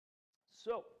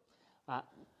So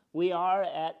we are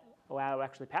at, well,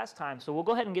 actually past time, so we'll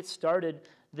go ahead and get started.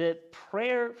 The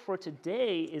prayer for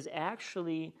today is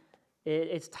actually,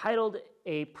 it's titled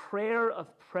A Prayer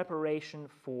of Preparation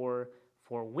for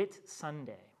Whit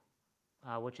Sunday,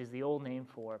 which is the old name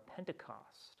for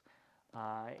Pentecost.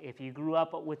 If you grew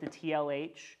up with the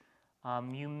TLH,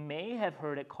 you may have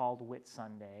heard it called Whit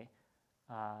Sunday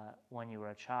when you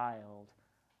were a child.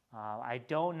 I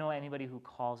don't know anybody who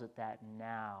calls it that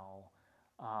now.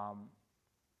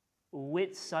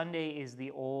 Whit Sunday is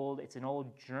it's an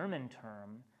old German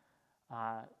term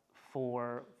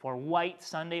for White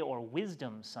Sunday or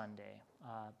Wisdom Sunday.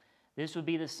 This would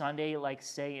be the Sunday, like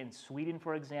say in Sweden,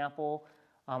 for example.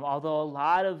 Although a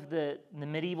lot of the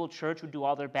medieval church would do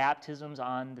all their baptisms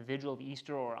on the vigil of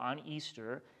Easter or on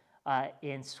Easter,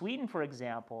 in Sweden, for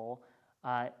example,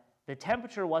 the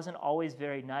temperature wasn't always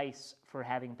very nice for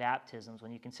having baptisms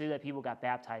when you consider that people got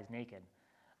baptized naked.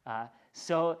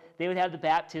 So they would have the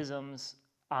baptisms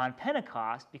on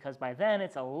Pentecost because by then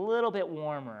it's a little bit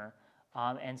warmer.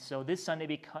 And so this Sunday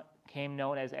became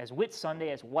known as Whit Sunday,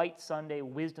 as White Sunday,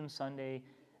 Wisdom Sunday.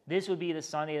 This would be the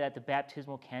Sunday that the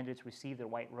baptismal candidates receive their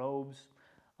white robes.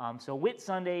 So Whit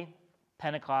Sunday,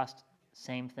 Pentecost,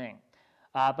 same thing.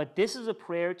 But this is a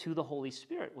prayer to the Holy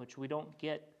Spirit, which we don't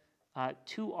get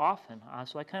too often,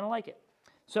 so I kind of like it.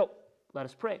 So let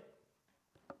us pray.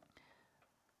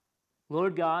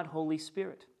 Lord God, Holy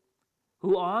Spirit,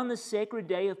 who on the sacred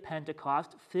day of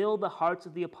Pentecost filled the hearts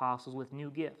of the apostles with new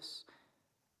gifts,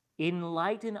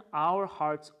 enlighten our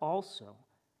hearts also,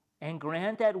 and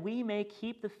grant that we may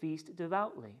keep the feast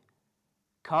devoutly.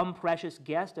 Come, precious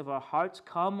guest of our hearts,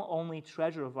 come, only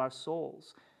treasure of our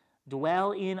souls,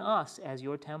 dwell in us as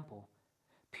your temple.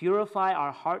 Purify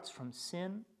our hearts from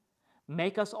sin,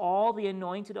 make us all the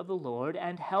anointed of the Lord,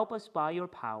 and help us by your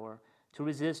power to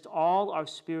resist all our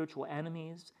spiritual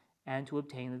enemies and to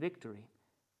obtain the victory.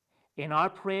 In our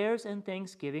prayers and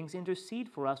thanksgivings, intercede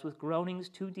for us with groanings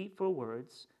too deep for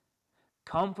words.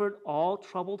 Comfort all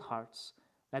troubled hearts,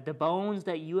 that the bones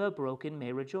that you have broken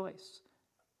may rejoice.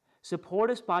 Support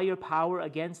us by your power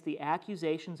against the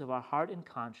accusations of our heart and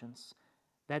conscience,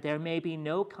 that there may be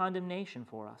no condemnation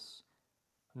for us.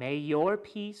 May your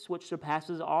peace, which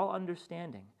surpasses all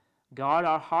understanding, guard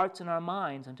our hearts and our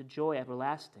minds unto joy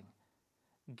everlasting.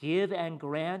 Give and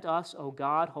grant us, O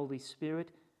God, Holy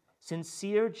Spirit,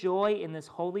 sincere joy in this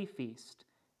holy feast,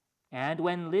 and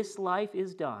when this life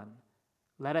is done,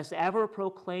 let us ever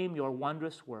proclaim your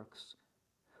wondrous works,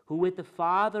 who with the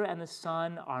Father and the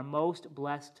Son are most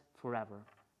blessed forever.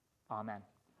 Amen.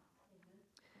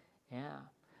 Yeah.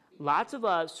 Lots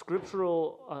of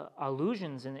scriptural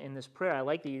allusions in this prayer. I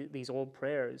like these old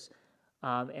prayers.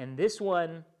 And this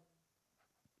one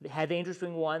had the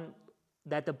interesting one,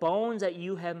 that the bones that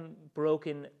you have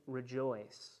broken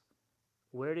rejoice.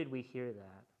 Where did we hear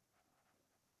that?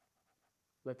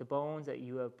 Let the bones that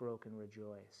you have broken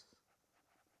rejoice.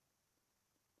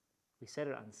 We said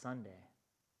it on Sunday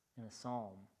in a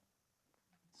psalm,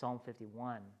 Psalm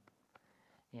 51.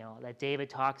 That David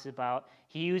talks about.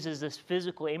 He uses this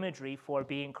physical imagery for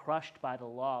being crushed by the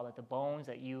law, that the bones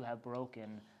that you have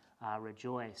broken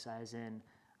rejoice, as in,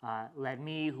 let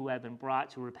me who have been brought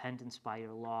to repentance by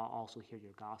your law also hear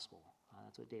your gospel.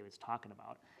 That's what David's talking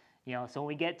about. So when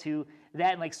we get to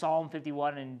that in like Psalm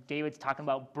 51 and David's talking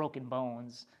about broken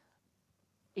bones,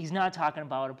 he's not talking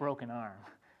about a broken arm.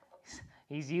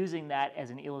 He's using that as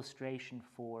an illustration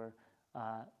for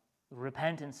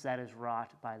repentance that is wrought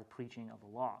by the preaching of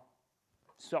the law.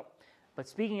 So, but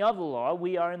speaking of the law,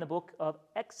 we are in the book of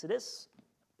Exodus.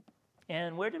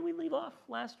 And where did we leave off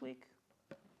last week?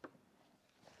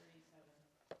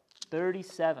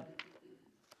 37.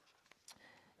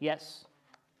 Yes.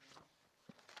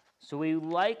 So we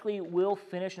likely will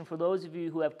finish, and for those of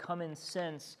you who have come in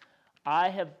since, I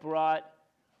have brought,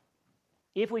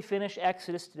 if we finish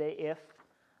Exodus today,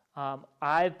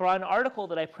 I've brought an article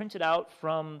that I printed out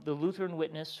from the Lutheran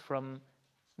Witness from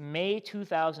May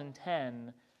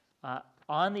 2010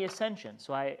 on the Ascension.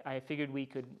 So I figured we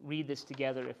could read this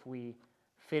together if we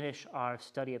finish our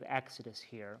study of Exodus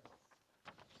here.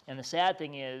 And the sad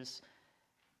thing is,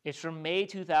 it's from May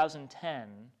 2010.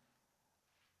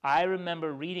 I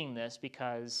remember reading this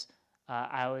because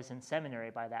I was in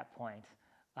seminary by that point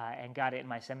and got it in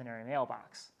my seminary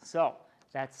mailbox. So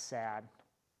that's sad.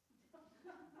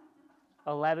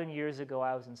 11 years ago,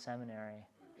 I was in seminary.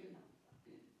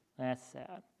 That's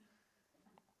sad.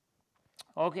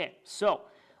 Okay, so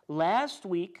last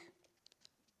week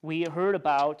we heard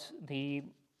about the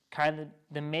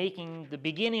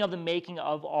beginning of the making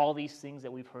of all these things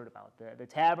that we've heard about, the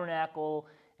tabernacle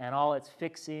and all its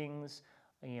fixings,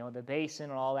 the basin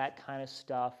and all that kind of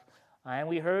stuff. And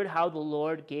we heard how the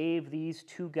Lord gave these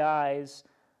two guys,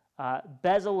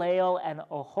 Bezalel and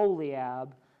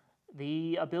Oholiab,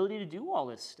 the ability to do all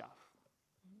this stuff.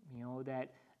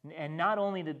 And not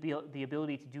only the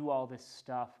ability to do all this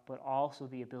stuff, but also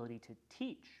the ability to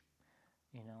teach.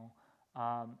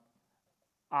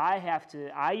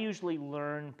 I usually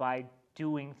learn by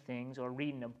doing things or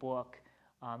reading a book.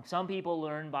 Some people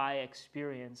learn by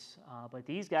experience, but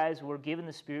these guys were given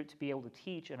the Spirit to be able to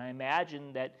teach, and I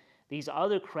imagine that these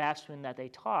other craftsmen that they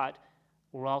taught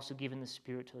were also given the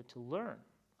Spirit to learn.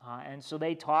 And so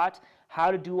they taught how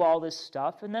to do all this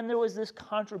stuff, and then there was this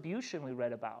contribution we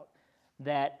read about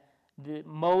that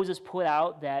Moses put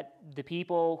out, that the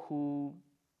people who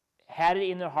had it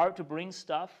in their heart to bring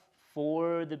stuff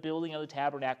for the building of the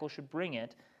tabernacle should bring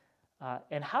it.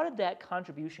 And how did that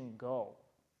contribution go?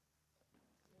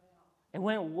 It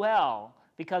went well,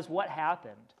 because what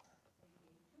happened?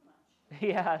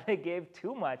 Yeah, they gave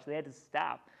too much. They had to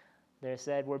stop. They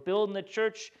said, we're building the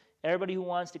church. Everybody who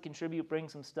wants to contribute, bring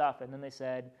some stuff. And then they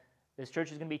said, this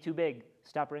church is going to be too big.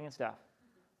 Stop bringing stuff.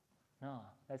 No,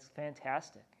 that's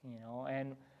fantastic,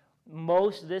 And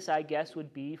most of this, I guess,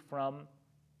 would be from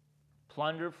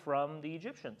plunder from the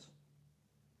Egyptians.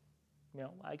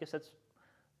 I guess that's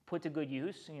put to good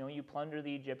use. You plunder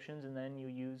the Egyptians, and then you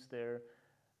use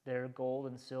their gold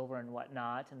and silver and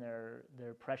whatnot, and their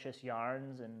precious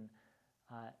yarns and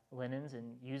linens,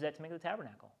 and use that to make the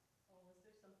tabernacle. Well, was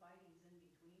there some fightings in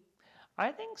between?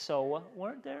 I think so.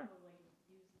 Weren't there? Probably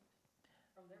used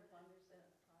from their plunders on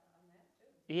that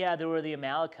too. Yeah, there were the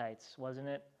Amalekites, wasn't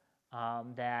it?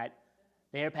 That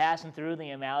they were passing through.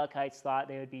 The Amalekites thought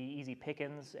they would be easy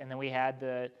pickings, and then we had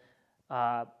the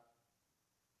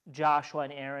Joshua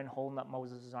and Aaron holding up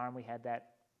Moses' arm. We had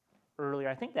that earlier.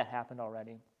 I think that happened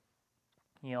already.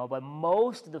 But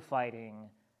most of the fighting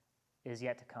is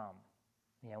yet to come.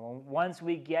 Once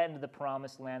we get into the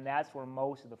promised land, that's where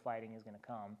most of the fighting is going to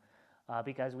come,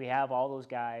 because we have all those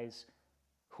guys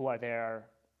who are there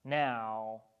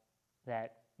now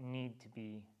that need to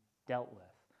be dealt with.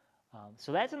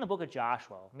 So that's in the book of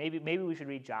Joshua. Maybe we should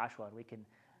read Joshua, and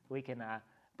we can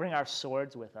bring our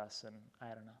swords with us, and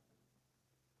I don't know.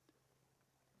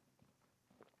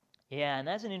 Yeah, and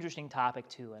that's an interesting topic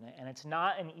too, and it's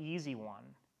not an easy one.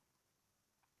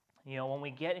 When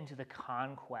we get into the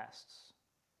conquests,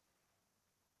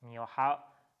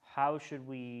 how should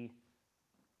we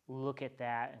look at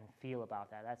that and feel about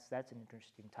that? That's an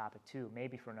interesting topic too,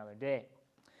 maybe for another day.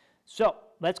 So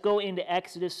let's go into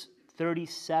Exodus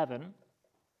 37,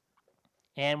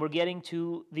 and we're getting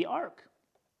to the ark.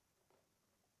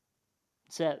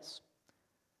 It says,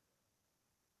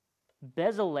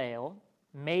 Bezalel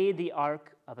made the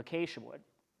ark of acacia wood.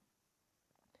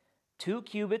 2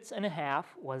 cubits and a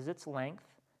half was its length,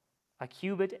 1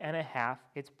 cubit and a half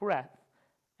its breadth,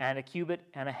 and 1 cubit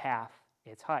and a half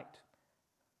its height.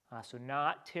 So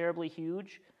not terribly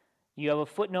huge. You have a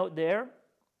footnote there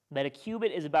that a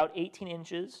cubit is about 18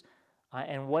 inches,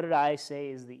 and what did I say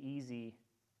is the easy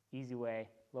way?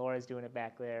 Laura's doing it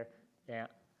back there. Yeah.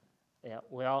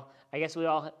 I guess we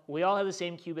all have the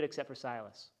same cubit except for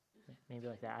Silas. Maybe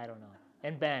like that. I don't know.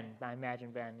 And Ben, I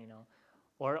imagine Ben,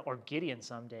 or Gideon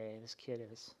someday. This kid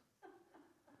is.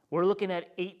 We're looking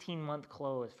at 18-month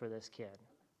clothes for this kid.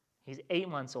 He's 8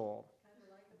 months old. Kind of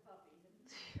like a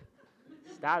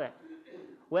puppy. Stop it.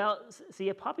 Well, see,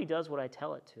 a puppy does what I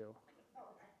tell it to. Or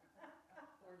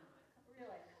not.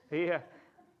 Really? Yeah.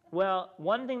 Well,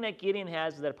 one thing that Gideon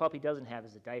has that a puppy doesn't have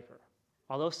is a diaper.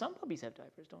 Although some puppies have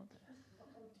diapers, don't they?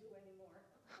 Don't do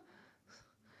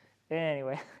anymore.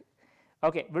 Anyway.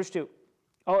 Okay, verse 2.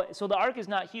 Oh, so the ark is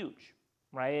not huge,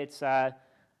 right? It's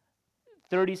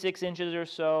 36 inches or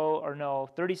so, or no,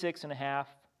 36 and a half,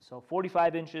 so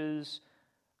 45 inches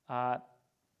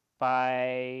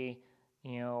by,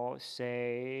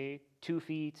 say 2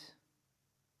 feet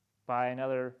by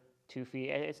another 2 feet.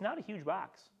 It's not a huge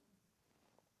box.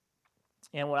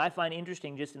 And what I find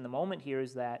interesting just in the moment here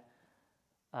is that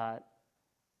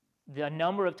the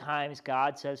number of times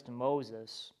God says to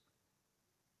Moses,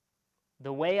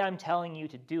 the way I'm telling you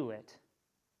to do it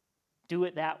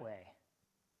that way.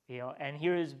 And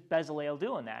here is Bezalel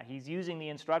doing that. He's using the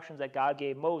instructions that God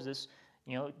gave Moses,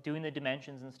 doing the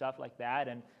dimensions and stuff like that.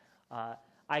 And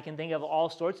I can think of all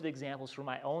sorts of examples from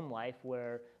my own life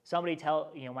where somebody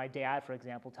my dad, for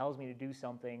example, tells me to do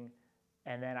something,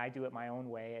 and then I do it my own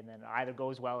way, and then it either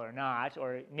goes well or not.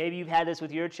 Or maybe you've had this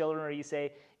with your children, or you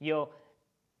say,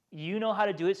 you know how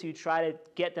to do it, so you try to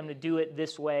get them to do it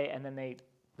this way, and then they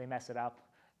mess it up,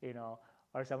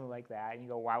 or something like that. And you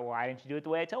go, why didn't you do it the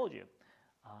way I told you?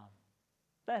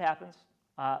 That happens.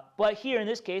 But here in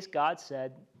this case, God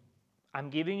said, I'm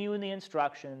giving you the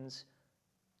instructions.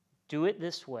 Do it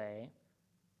this way,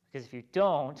 because if you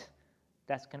don't,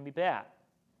 that's going to be bad.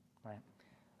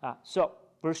 Right? So,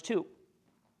 verse 2.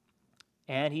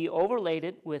 And he overlaid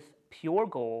it with pure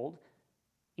gold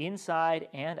inside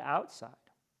and outside,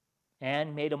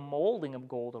 and made a molding of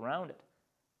gold around it.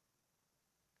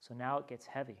 So now it gets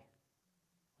heavy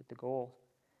with the gold.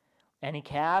 And he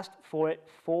cast for it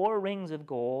 4 rings of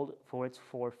gold for its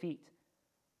 4 feet,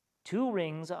 2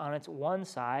 rings on its one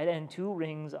side and 2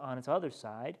 rings on its other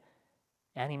side.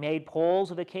 And he made poles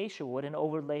of acacia wood and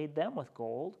overlaid them with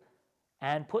gold,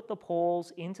 and put the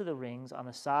poles into the rings on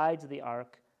the sides of the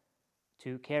ark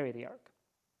to carry the ark.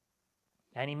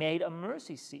 And he made a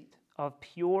mercy seat of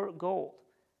pure gold.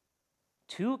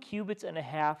 2 cubits and a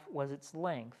half was its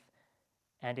length,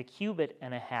 and 1 cubit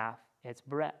and a half its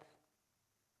breadth.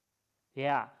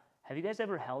 Yeah. Have you guys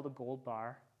ever held a gold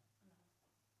bar?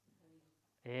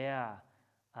 Yeah.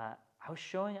 I was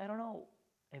showing, I don't know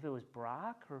if it was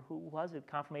Brock or who was it,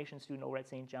 confirmation student over at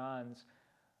St. John's.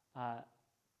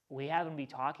 We happened to be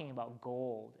talking about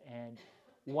gold. And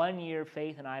one year,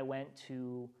 Faith and I went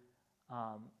to,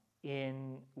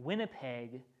 in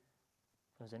Winnipeg, it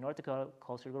was in North Dakota,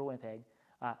 closer to go to Winnipeg.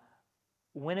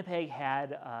 Winnipeg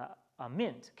had a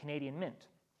mint, Canadian mint,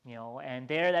 and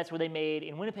that's where they made,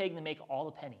 in Winnipeg, they make all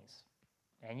the pennies.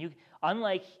 And you,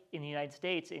 unlike in the United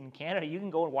States, in Canada, you can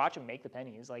go and watch them make the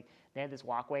pennies. Like, they have this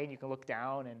walkway, and you can look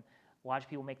down and watch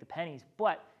people make the pennies.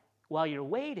 But while you're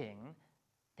waiting,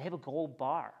 they have a gold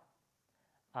bar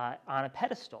on a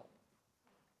pedestal.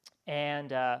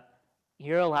 And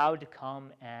you're allowed to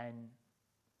come and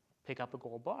pick up the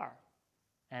gold bar.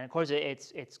 And, of course,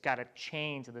 it's got a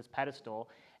chain to this pedestal.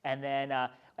 And then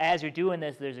as you're doing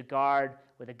this, there's a guard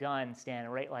with a gun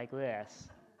standing right like this,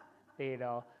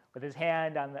 with his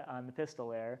hand on the pistol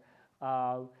there.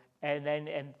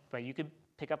 But you could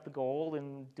pick up the gold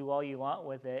and do all you want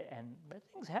with it. And that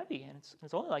thing's heavy. And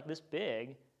it's only like this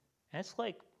big. And it's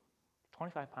like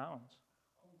 25 pounds.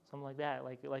 Something like that,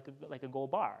 like a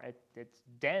gold bar. It's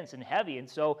dense and heavy. And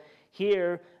so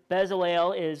here,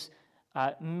 Bezalel is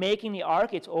making the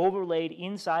ark. It's overlaid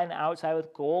inside and outside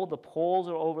with gold. The poles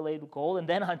are overlaid with gold. And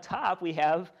then on top, we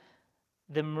have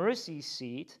the mercy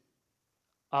seat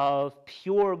of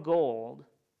pure gold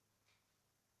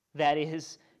that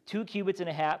is 2 cubits and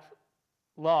a half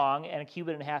long and 1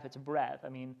 cubit and a half its breadth. I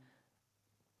mean,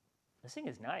 this thing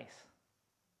is nice.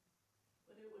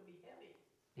 But it would be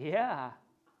heavy. Yeah.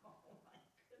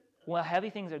 Well, heavy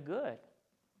things are good,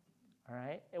 all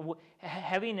right?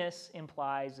 Heaviness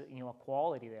implies, a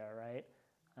quality there, right?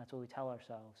 That's what we tell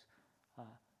ourselves.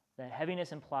 That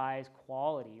heaviness implies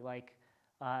quality. Like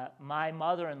my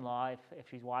mother-in-law, if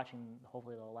she's watching,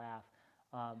 hopefully they'll laugh.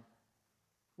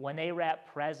 When they wrap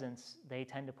presents, they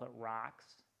tend to put rocks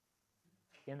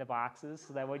in the boxes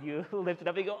so that when you lift it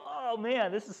up, you go, oh,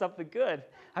 man, this is something good.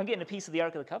 I'm getting a piece of the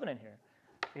Ark of the Covenant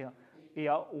here.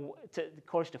 Of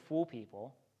course, to fool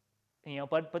people.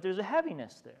 But there's a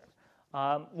heaviness there.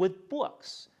 With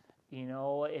books,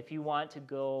 if you want to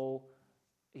go,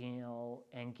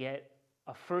 and get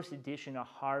a first edition, a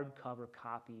hardcover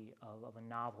copy of a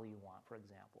novel you want, for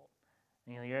example,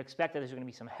 you're expected there's going to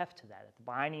be some heft to that the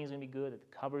binding is going to be good, that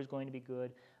the cover is going to be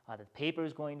good, that the paper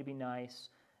is going to be nice,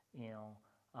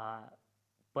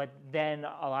 But then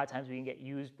a lot of times we can get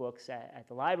used books at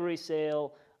the library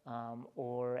sale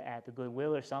or at the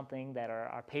Goodwill or something that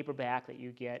are paperback that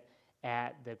you get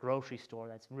at the grocery store.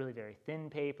 That's really very thin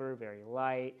paper, very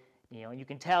light. And you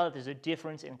can tell that there's a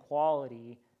difference in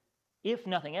quality, if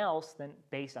nothing else, than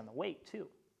based on the weight too,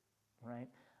 right?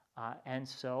 And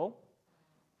so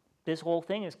this whole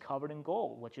thing is covered in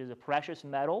gold, which is a precious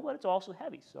metal, but it's also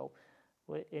heavy. So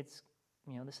it's,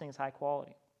 this thing is high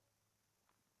quality.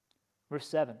 Verse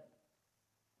 7,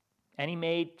 and he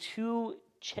made 2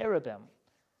 cherubim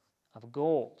of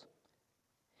gold.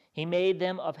 He made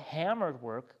them of hammered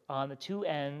work on the 2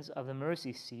 ends of the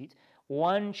mercy seat,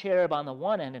 1 cherub on the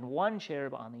one end and 1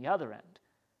 cherub on the other end.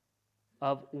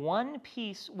 Of one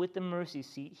piece with the mercy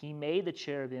seat, he made the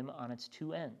cherubim on its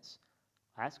 2 ends.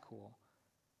 That's cool.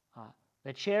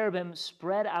 The cherubim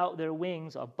spread out their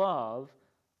wings above,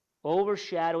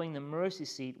 overshadowing the mercy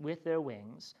seat with their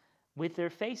wings, with their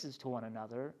faces to one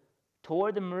another.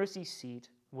 Toward the mercy seat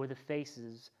were the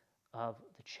faces of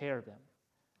the cherubim.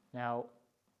 Now,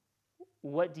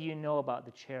 what do you know about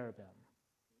the cherubim?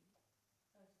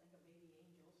 I was thinking maybe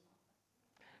angels.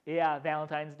 Yeah,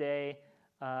 Valentine's Day.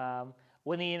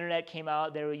 When the internet came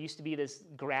out, there used to be this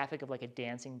graphic of like a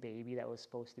dancing baby that was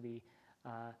supposed to be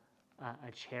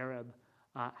a cherub.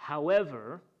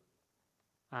 However,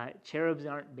 cherubs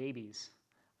aren't babies.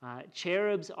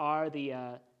 Cherubs are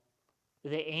the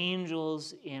the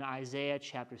angels in Isaiah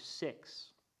chapter 6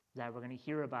 that we're going to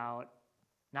hear about,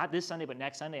 not this Sunday, but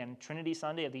next Sunday, on Trinity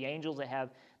Sunday, of the angels that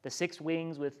have the 6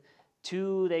 wings. With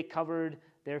 2 they covered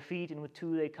their feet, and with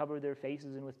 2 they covered their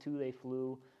faces, and with 2 they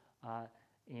flew.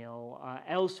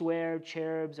 Elsewhere,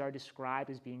 cherubs are described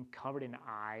as being covered in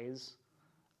eyes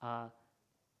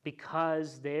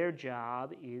because their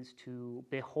job is to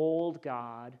behold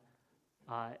God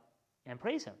and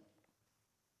praise Him.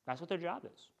 That's what their job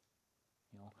is.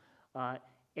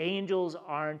 Angels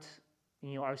aren't,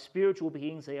 are spiritual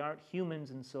beings. They aren't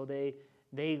humans, and so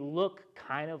they look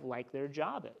kind of like their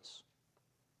job is.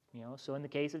 So in the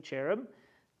case of cherub,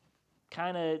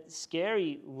 kind of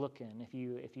scary looking. If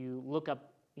you look up,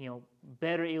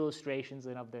 better illustrations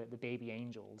than of the baby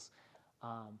angels.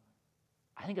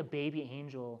 I think a baby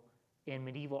angel in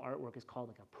medieval artwork is called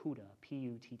like a puta,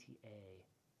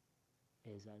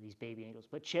 P-U-T-T-A, is these baby angels.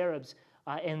 But cherubs,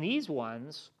 and these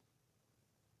ones,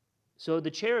 so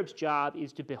the cherub's job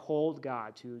is to behold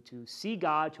God, to see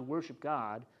God, to worship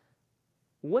God.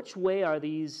 Which way are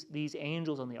these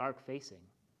angels on the ark facing?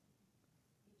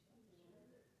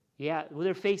 Yeah, well,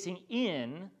 they're facing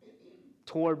in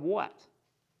toward what?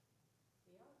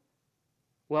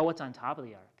 Well, what's on top of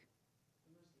the ark?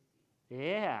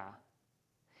 Yeah.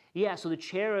 Yeah, so the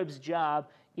cherub's job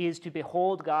is to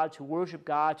behold God, to worship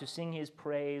God, to sing His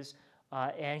praise.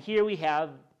 And here we have,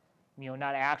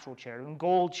 not actual cherubim,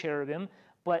 gold cherubim,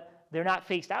 but they're not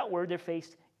faced outward, they're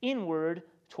faced inward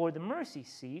toward the mercy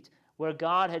seat, where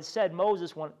God had said to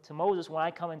Moses, when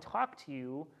I come and talk to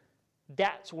you,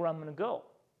 that's where I'm going to go.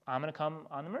 I'm going to come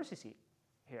on the mercy seat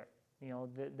here.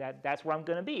 That's where I'm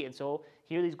going to be. And so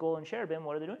here these golden cherubim,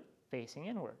 what are they doing? Facing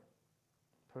inward.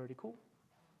 Pretty cool.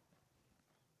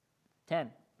 10.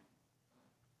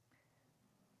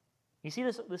 You see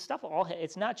this stuff all,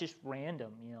 it's not just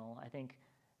random, I think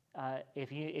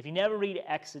if you never read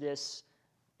Exodus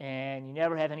and you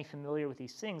never have any familiar with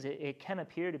these things, it can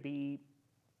appear to be,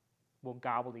 well,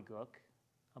 gobbledygook,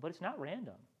 but it's not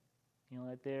random.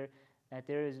 That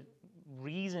there is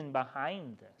reason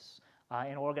behind this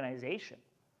in organization.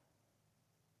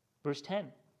 Verse 10.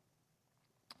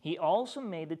 He also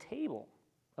made the table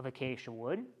of acacia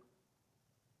wood.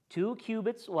 2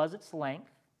 cubits was its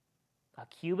length, a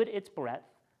cubit its breadth,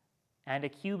 and a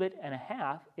cubit and a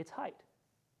half its height.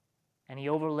 And he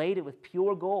overlaid it with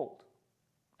pure gold,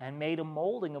 and made a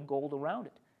molding of gold around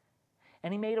it.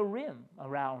 And he made a rim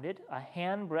around it, a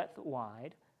handbreadth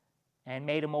wide, and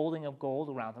made a molding of gold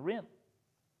around the rim.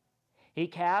 He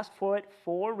cast for it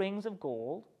 4 rings of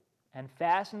gold, and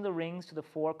fastened the rings to the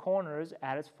 4 corners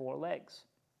at its 4 legs.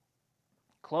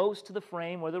 Close to the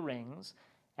frame were the rings,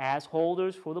 as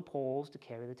holders for the poles to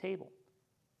carry the table.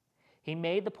 He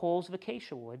made the poles of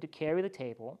acacia wood to carry the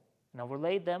table, and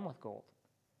overlaid them with gold.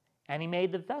 And he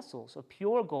made the vessels of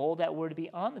pure gold that were to be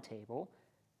on the table,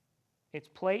 its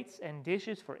plates and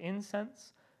dishes for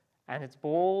incense, and its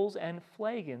bowls and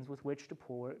flagons with which to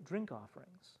pour drink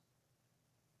offerings.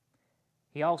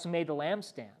 He also made the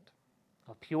lampstand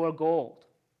of pure gold.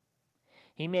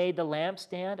 He made the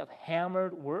lampstand of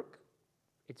hammered work,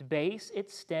 its base,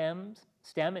 its stem,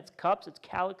 its cups, its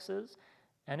calyxes,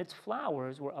 and its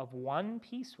flowers were of one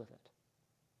piece with it.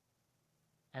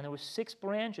 And there were 6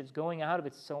 branches going out of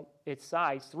its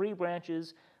sides, 3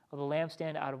 branches of the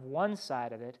lampstand out of one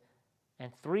side of it,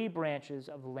 and 3 branches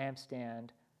of the lampstand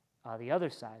the other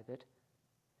side of it.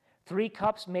 3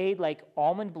 cups made like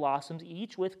almond blossoms,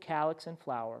 each with calyx and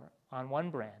flower on one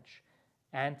branch,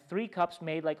 and 3 cups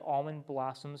made like almond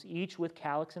blossoms, each with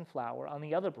calyx and flower on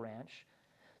the other branch,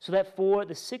 so that for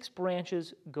the 6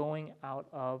 branches going out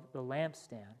of the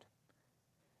lampstand.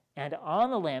 And on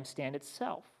the lampstand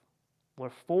itself were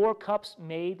 4 cups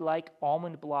made like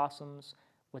almond blossoms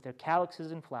with their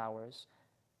calyxes and flowers,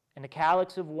 and a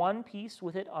calyx of one piece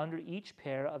with it under each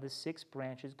pair of the 6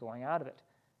 branches going out of it.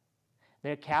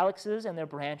 Their calyxes and their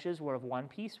branches were of one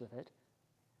piece with it.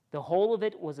 The whole of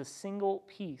it was a single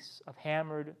piece of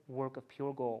hammered work of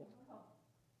pure gold.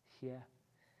 Yeah.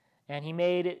 And he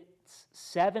made its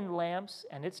 7 lamps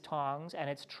and its tongs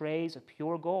and its trays of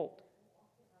pure gold.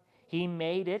 He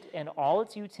made it and all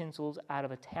its utensils out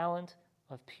of a talent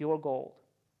of pure gold.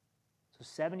 So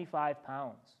 75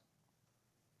 pounds.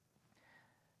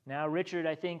 Now, Richard,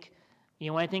 I think,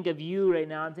 when I think of you right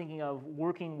now, I'm thinking of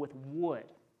working with wood,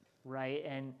 right?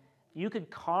 And you could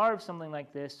carve something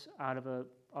like this out of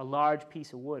a large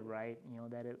piece of wood, right?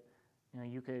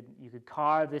 You could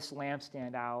carve this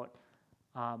lampstand out.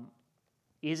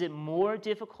 Is it more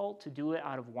difficult to do it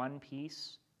out of one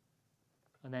piece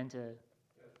and then to? Definitely.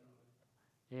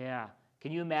 Yeah.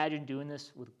 Can you imagine doing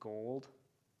this with gold?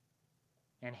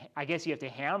 And I guess you have to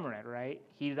hammer it, right?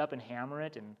 Heat it up and hammer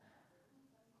it, and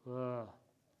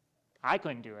I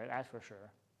couldn't do it, that's for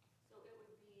sure. So it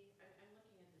would be, I'm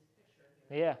looking at this picture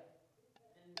here. Yeah.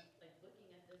 And like looking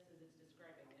at this as it's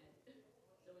describing it,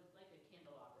 so it's like a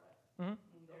candelabra. Mm-hmm.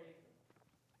 There you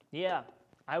go. Yeah,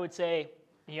 I would say,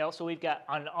 so we've got,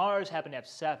 on ours happen to have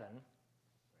 7,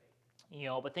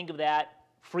 but think of that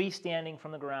freestanding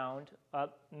from the ground.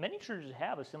 Many churches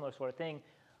have a similar sort of thing.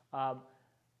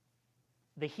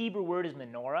 The Hebrew word is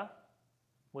menorah,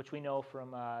 which we know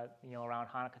from, around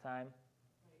Hanukkah time,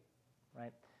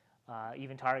 right?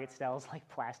 Even Target sells like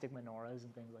plastic menorahs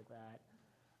and things like that,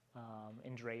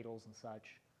 and dreidels and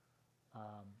such.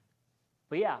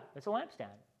 But yeah, it's a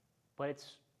lampstand, but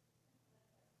it's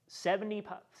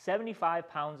 75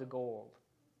 pounds of gold.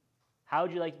 How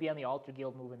would you like to be on the altar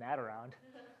guild moving that around?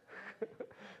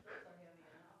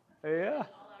 Yeah.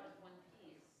 All out of one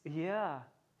piece. Yeah.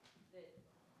 That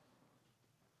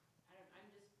I'm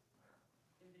just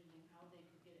envisioning how they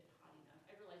could get it hot enough.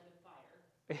 I realize with fire,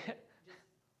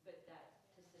 but that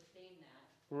to sustain that,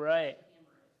 Right. to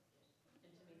hammer it,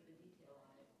 and to make the detail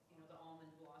on it. The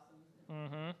almond blossoms.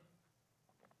 Mm-hmm.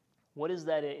 What is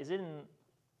that? Is it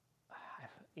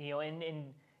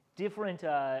in different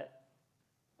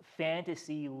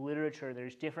fantasy literature,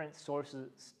 there's different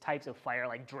types of fire,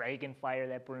 like dragon fire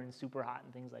that burns super hot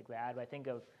and things like that. But I think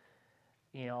of,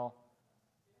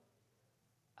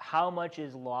 how much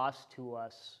is lost to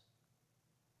us,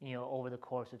 over the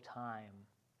course of time.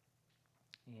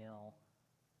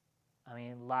 I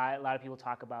mean, a lot of people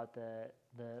talk about the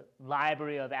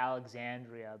Library of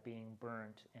Alexandria being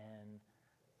burnt, and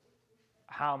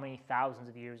how many thousands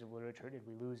of years of literature did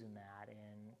we lose in that, and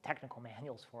technical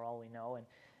manuals for all we know. And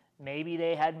maybe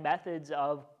they had methods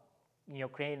of,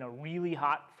 creating a really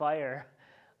hot fire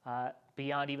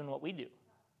beyond even what we do.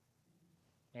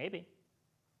 Maybe.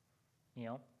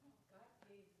 God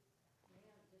gave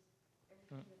man just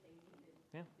everything that they needed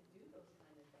to do those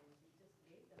kind of things. He just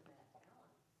gave them that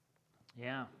talent.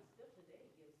 Yeah. He still today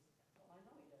gives, I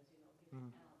know he does, gives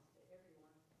talents to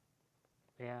everyone.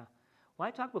 Yeah. Well,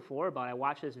 I talked before about, I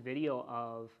watched this video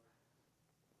of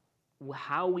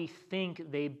how we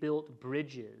think they built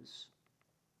bridges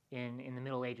in the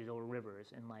Middle Ages over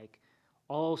rivers, and like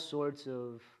all sorts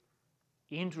of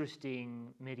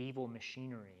interesting medieval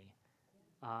machinery,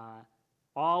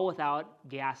 all without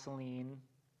gasoline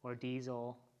or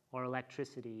diesel or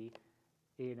electricity,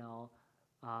 and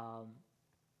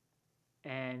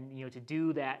to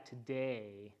do that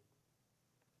today.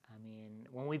 I mean,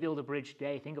 when we build a bridge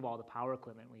today, think of all the power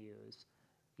equipment we use,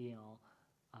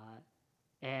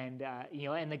 and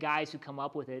the guys who come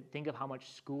up with it, think of how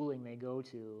much schooling they go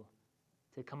to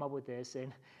come up with this,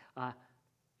 and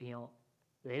they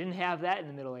didn't have that in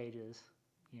the Middle Ages,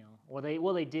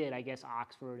 Well, they did. I guess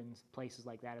Oxford and places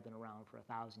like that have been around for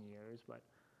 1,000 years, but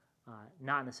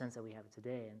not in the sense that we have it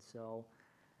today. And so,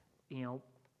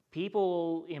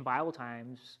 people in Bible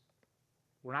times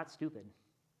were not stupid.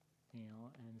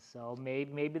 And so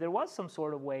maybe there was some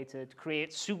sort of way to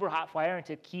create super hot fire and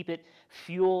to keep it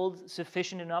fueled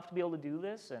sufficient enough to be able to do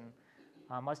this, and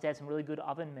must have had some really good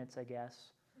oven mitts, I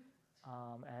guess,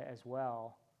 as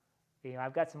well.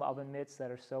 I've got some oven mitts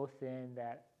that are so thin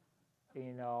that,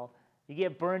 you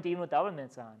get burnt even with the oven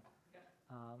mitts on.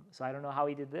 So I don't know how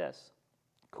he did this.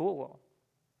 Cool.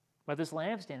 But this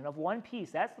lampstand of one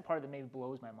piece, that's the part that maybe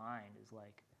blows my mind, is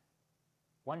like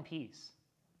one piece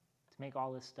to make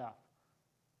all this stuff.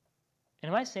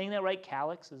 And am I saying that right?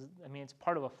 Calyx is, it's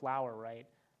part of a flower, right?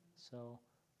 So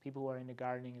people who are into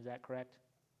gardening, is that correct?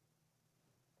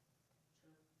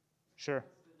 Sure.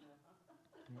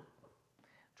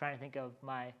 Trying to think of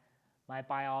my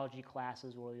biology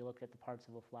classes where we looked at the parts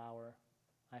of a flower.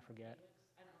 I forget.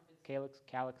 Calyx.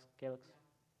 I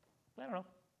don't know.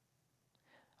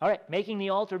 All right, making the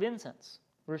altar of incense.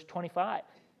 Verse 25.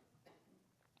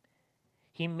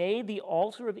 He made the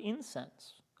altar of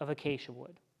incense of acacia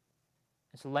wood.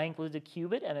 Its length was a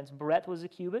cubit, and its breadth was a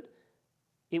cubit.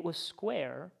 It was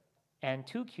square, and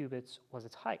 2 cubits was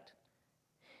its height.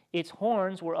 Its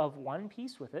horns were of one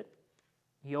piece with it.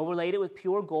 He overlaid it with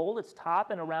pure gold, its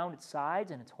top and around its sides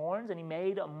and its horns, and he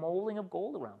made a molding of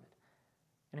gold around it.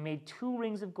 And he made 2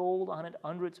 rings of gold on it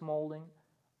under its molding,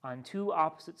 on 2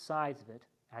 opposite sides of it,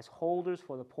 as holders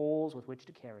for the poles with which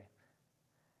to carry.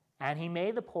 And he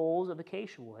made the poles of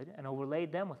acacia wood and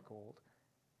overlaid them with gold.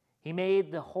 He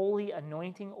made the holy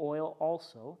anointing oil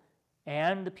also,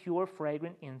 and the pure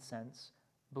fragrant incense,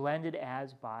 blended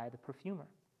as by the perfumer.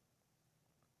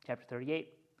 Chapter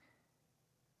 38.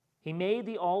 He made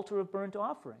the altar of burnt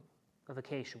offering of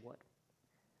acacia wood.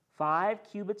 5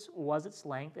 cubits was its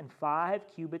length, and 5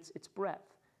 cubits its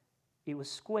breadth. It was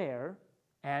square,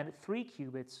 and 3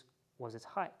 cubits was its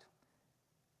height.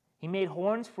 He made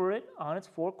horns for it on its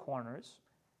 4 corners.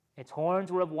 Its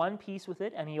horns were of one piece with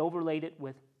it, and he overlaid it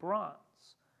with bronze.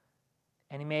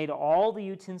 And he made all the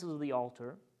utensils of the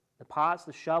altar, the pots,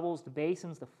 the shovels, the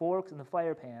basins, the forks, and the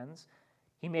fire pans.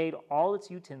 He made all its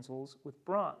utensils with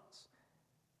bronze.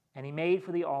 And he made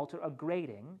for the altar a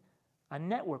grating, a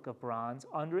network of bronze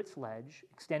under its ledge,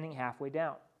 extending halfway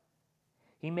down.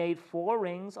 He made 4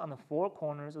 rings on the 4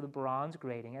 corners of the bronze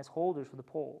grating as holders for the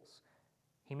poles.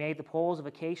 He made the poles of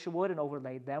acacia wood and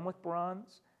overlaid them with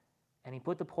bronze. And he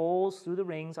put the poles through the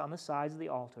rings on the sides of the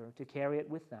altar to carry it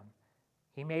with them.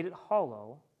 He made it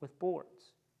hollow with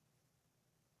boards.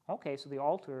 Okay, so the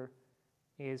altar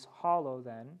is hollow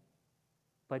then,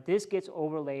 but this gets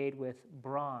overlaid with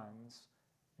bronze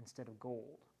instead of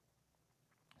gold.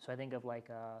 So I think of like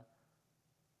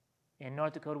in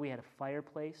North Dakota we had a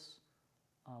fireplace.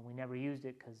 We never used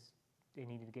it because it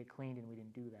needed to get cleaned and we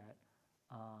didn't do that.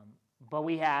 But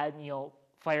we had,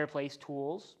 fireplace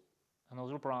tools, and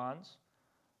those were bronze.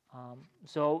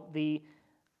 So the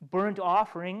burnt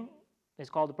offering is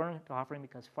called the burnt offering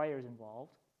because fire is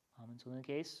involved. And so in the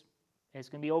case, it's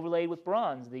going to be overlaid with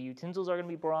bronze. The utensils are going to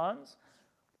be bronze,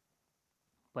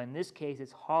 but in this case,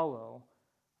 it's hollow,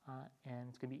 and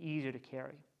it's going to be easier to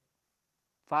carry.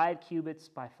 5 cubits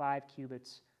by 5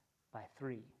 cubits by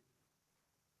 3.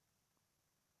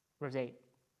 Verse 8.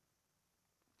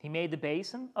 He made the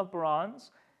basin of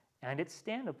bronze and its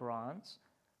stand of bronze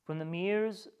from the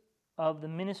mirrors of the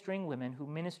ministering women who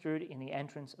ministered in the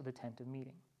entrance of the tent of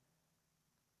meeting.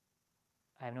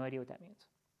 I have no idea what that means.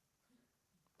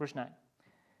 Verse 9.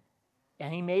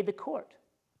 And he made the court.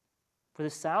 For the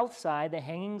south side, the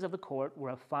hangings of the court were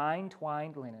of fine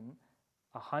twined linen,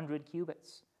 100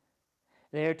 cubits.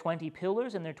 Their 20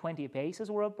 pillars and their 20 bases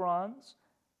were of bronze,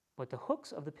 but the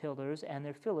hooks of the pillars and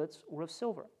their fillets were of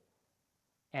silver.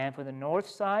 And for the north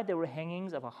side, there were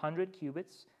hangings of 100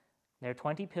 cubits. Their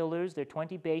 20 pillars, their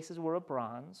 20 bases were of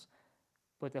bronze,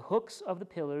 but the hooks of the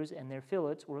pillars and their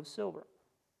fillets were of silver.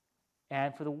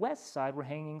 And for the west side were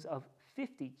hangings of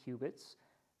 50 cubits,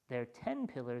 their 10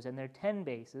 pillars and their 10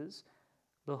 bases.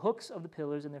 The hooks of the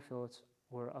pillars and their fillets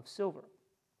were of silver.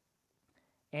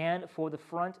 And for the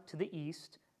front to the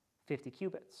east, 50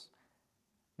 cubits.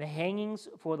 The hangings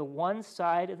for the one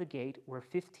side of the gate were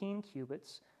 15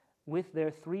 cubits, with their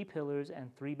 3 pillars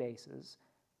and 3 bases,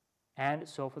 and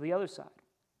so for the other side.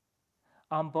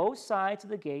 On both sides of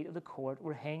the gate of the court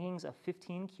were hangings of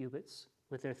 15 cubits,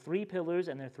 with their 3 pillars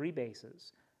and their 3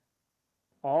 bases.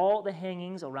 All the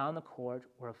hangings around the court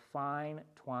were of fine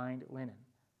twined linen.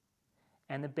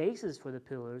 And the bases for the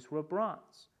pillars were of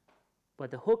bronze, but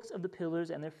the hooks of the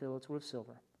pillars and their fillets were of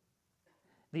silver.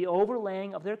 The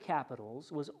overlaying of their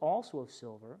capitals was also of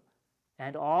silver,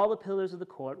 and all the pillars of the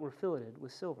court were filleted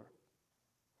with silver.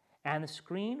 And the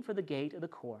screen for the gate of the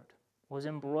court was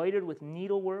embroidered with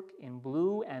needlework in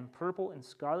blue and purple and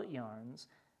scarlet yarns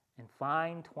and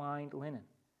fine twined linen.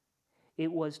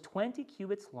 It was 20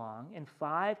 cubits long and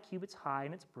 5 cubits high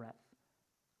in its breadth,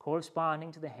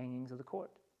 corresponding to the hangings of the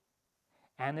court.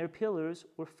 And their pillars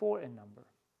were 4 in number.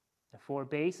 Their 4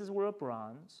 bases were of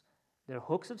bronze, their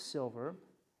hooks of silver,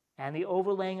 and the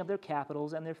overlaying of their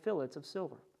capitals and their fillets of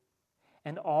silver.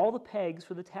 And all the pegs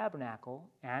for the tabernacle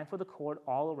and for the court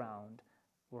all around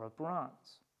were of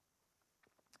bronze.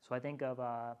 So I think of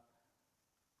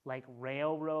like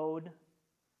railroad,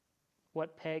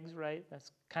 what pegs, right?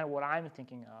 That's kind of what I'm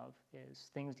thinking of, is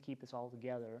things to keep this all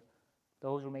together.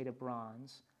 Those were made of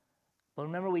bronze. But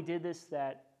remember we did this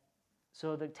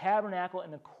so the tabernacle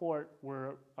and the court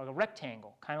were a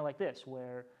rectangle, kind of like this,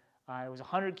 where it was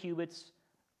 100 cubits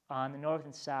on the north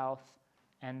and south,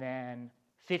 and then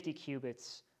 50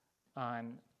 cubits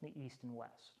on the east and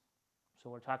west. So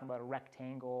we're talking about a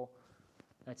rectangle.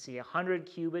 Let's see, 100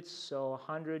 cubits, so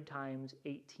 100 times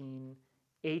 18,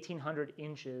 1,800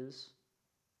 inches.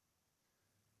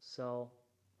 So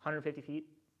 150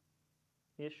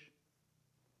 feet-ish.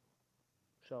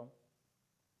 So,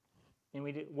 and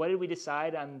what did we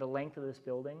decide on the length of this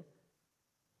building?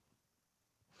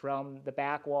 From the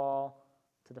back wall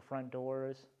to the front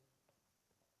doors?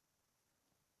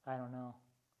 I don't know.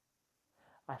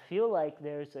 I feel like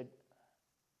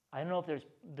I don't know if there's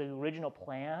the original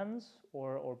plans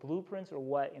or blueprints or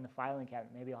what in the filing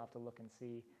cabinet. Maybe I'll have to look and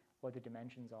see what the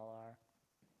dimensions all are.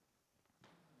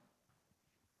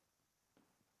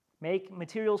 Make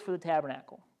materials for the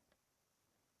tabernacle.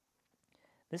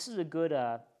 This is a good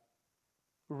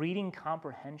reading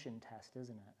comprehension test,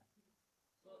 isn't it?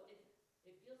 Well, it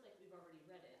feels like we've already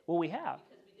read it. Well, we have.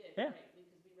 Because we did, Yeah. right?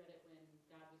 Because we read it when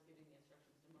God was giving the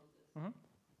instructions to Moses. Mm-hmm.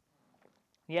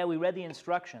 Yeah, we read the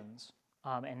instructions,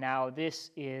 and now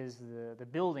this is the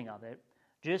building of it,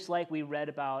 just like we read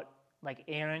about like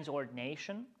Aaron's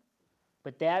ordination,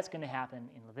 but that's going to happen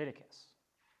in Leviticus.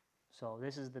 So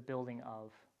this is the building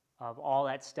of all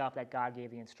that stuff that God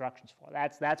gave the instructions for.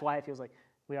 That's why it feels like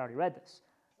we already read this.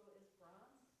 So is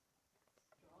bronze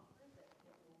stronger that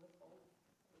it will withhold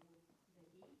the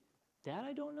heat? That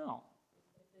I don't know.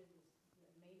 If it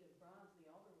was made of bronze,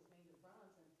 the altar was made of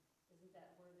bronze, and isn't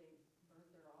that where they burnt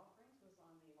their offerings, was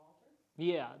on the altar?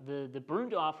 Yeah, the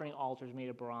burnt offering altar is made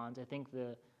of bronze. I think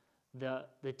the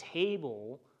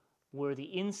table where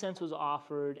the incense was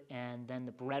offered and then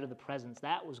the bread of the presence,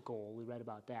 that was gold. We read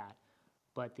about that.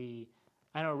 But I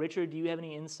don't know, Richard, do you have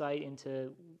any insight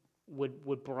into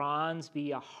would bronze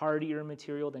be a hardier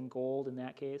material than gold in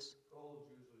that case? Gold's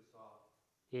usually soft.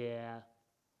 Yeah.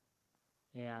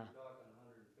 Yeah. If you're talking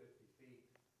 150 feet,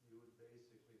 you would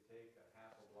basically take a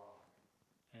half a block.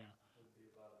 Yeah. It would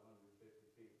be about 150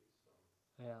 feet. So.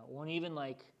 Yeah. Well, and even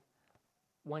like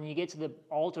when you get to the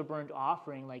altar burnt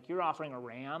offering, like you're offering a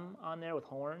ram on there with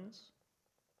horns,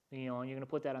 and you're going to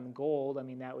put that on the gold. I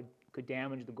mean, that could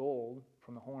damage the gold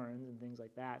from the horns and things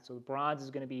like that. So the bronze is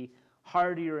going to be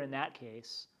hardier in that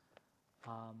case.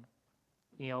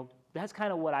 That's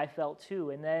kind of what I felt too.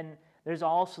 And then there's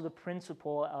also the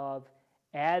principle of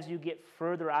as you get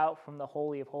further out from the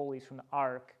Holy of Holies, from the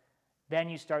Ark, then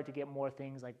you start to get more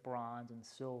things like bronze and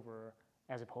silver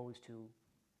as opposed to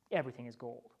everything is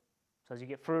gold. So as you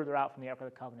get further out from the Ark of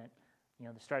the Covenant,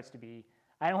 there starts to be,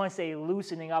 I don't want to say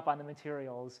loosening up on the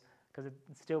materials because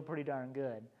it's still pretty darn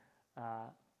good,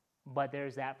 but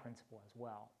there's that principle as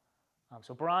well.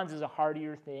 So bronze is a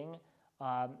hardier thing.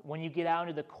 When you get out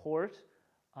into the court,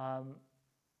 when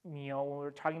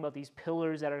we're talking about these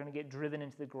pillars that are going to get driven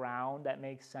into the ground, that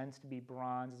makes sense to be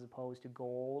bronze as opposed to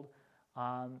gold.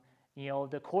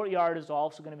 The courtyard is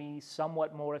also going to be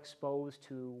somewhat more exposed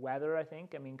to weather, I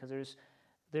think. I mean, because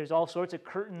there's all sorts of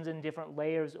curtains and different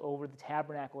layers over the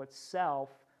tabernacle itself,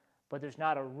 but there's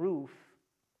not a roof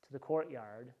to the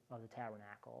courtyard of the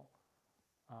tabernacle.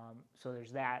 So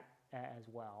there's that as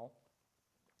well.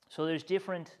 So there's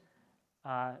different,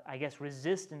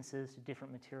 resistances to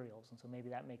different materials, and so maybe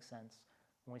that makes sense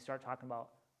when we start talking about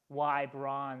why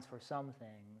bronze for some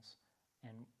things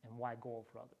and why gold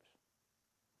for others.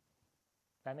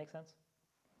 That make sense?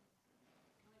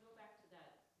 Can we go back to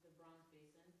the bronze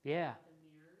basin? Yeah. The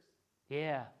mirrors?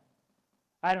 Yeah.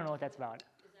 I don't know what that's about.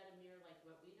 Is that a mirror like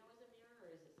what we know as a mirror,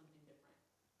 or is it something different?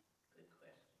 Good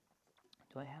question.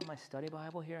 Do I have my study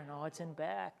Bible here? No, it's in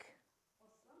back.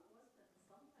 Well,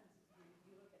 sometimes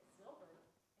you look at silver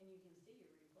and you can see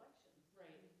your reflection.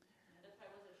 Right. That's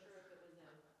why I wasn't sure if it was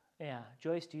a... Yeah.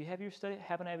 Joyce, do you have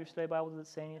happen to have your study Bible? Does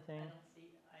it say anything?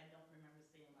 I don't remember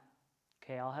seeing that.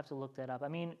 Okay, I'll have to look that up. I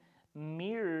mean,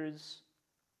 mirrors,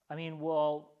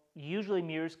 usually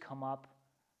mirrors come up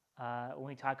when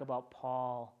we talk about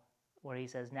Paul, where he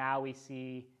says, now we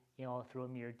see, through a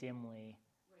mirror dimly.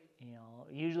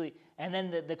 Right. Usually, and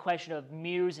then the question of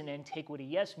mirrors in antiquity.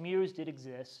 Yes, mirrors did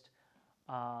exist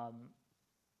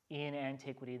in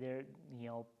antiquity. There,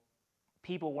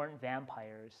 people weren't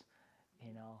vampires,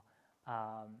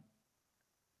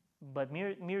 but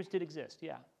mirrors did exist,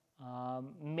 yeah.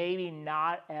 Maybe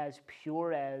not as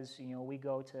pure as, we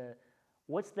go to,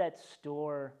 what's that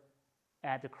store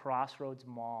at the Crossroads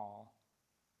Mall?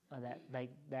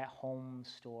 That home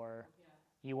store.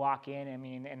 Yeah. You walk in,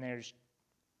 and there's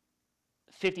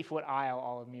 50-foot aisle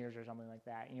all of mirrors or something like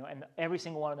that, and every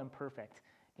single one of them perfect,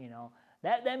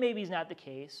 That maybe is not the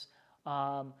case.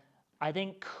 I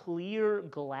think clear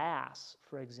glass,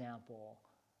 for example,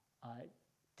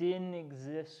 didn't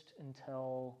exist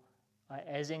until...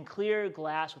 as in clear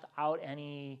glass without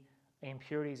any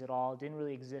impurities at all, didn't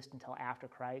really exist until after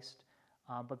Christ,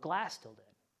 but glass still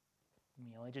did.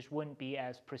 It just wouldn't be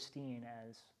as pristine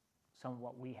as some of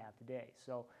what we have today.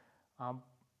 So,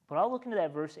 but I'll look into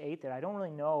that verse 8 there. I don't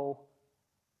really know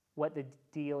what the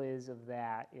deal is of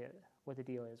that, what the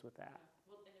deal is with that. Yeah.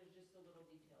 Well, and there's just a little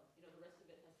detail. The rest of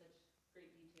it has such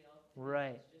great detail.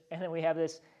 Right. And then we have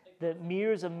the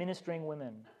mirrors of ministering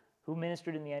women who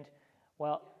ministered in the end.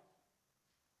 Well,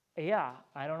 yeah,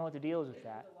 I don't know what the deal is with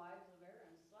that. The wives of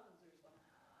Aaron's sons or something.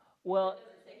 Well, It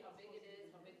doesn't say how big it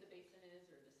is, how big the basin is,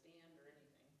 or the stand, or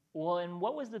anything. well, and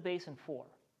what was the basin for?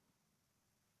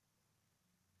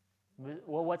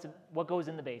 Well, what goes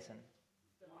in the basin?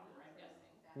 Water, I'm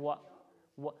guessing.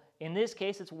 What? In this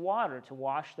case, it's water to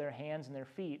wash their hands and their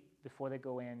feet before they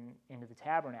go into the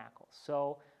tabernacle.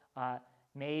 So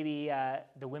maybe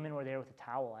the women were there with a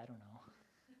towel. I don't know.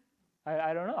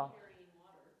 I don't know. Carrying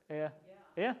water.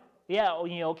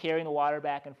 Yeah. Carrying the water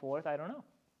back and forth. I don't know.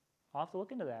 I'll have to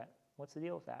look into that. What's the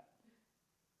deal with that?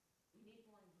 We need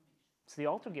more information. It's the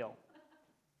altar guild.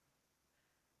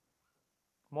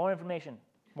 More information.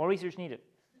 More research needed.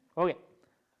 Okay.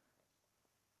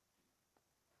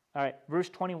 All right,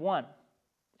 verse 21.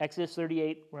 Exodus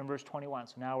 38, we're in verse 21.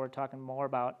 So now we're talking more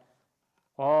about,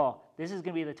 this is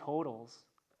going to be the totals.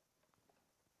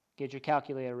 Get your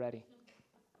calculator ready.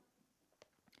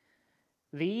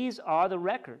 These are the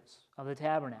records of the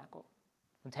tabernacle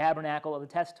of the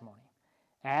testimony,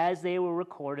 as they were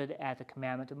recorded at the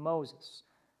commandment of Moses.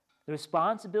 The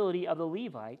responsibility of the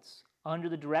Levites under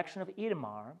the direction of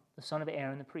Itamar, the son of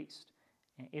Aaron the priest.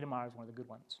 And Itamar is one of the good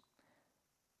ones.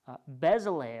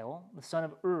 Bezalel, the son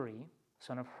of Uri,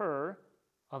 son of Hur,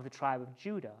 of the tribe of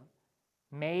Judah,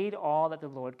 made all that the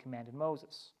Lord commanded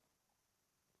Moses.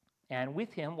 And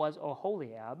with him was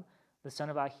Oholiab, the son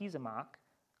of Ahisamach,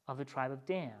 of the tribe of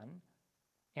Dan,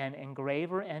 an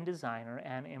engraver and designer,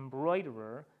 and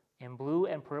embroiderer in blue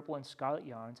and purple and scarlet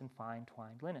yarns and fine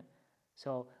twined linen.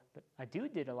 So a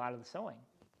dude did a lot of the sewing,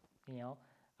 you know.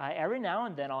 Every now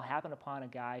and then I'll happen upon a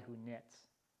guy who knits,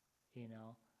 you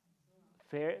know.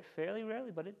 Fairly rarely,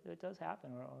 but it does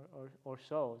happen, or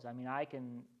sews. I mean, I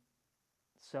can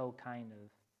sew kind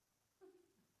of,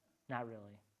 not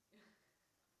really.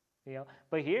 You know,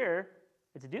 but here,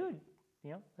 it's a dude,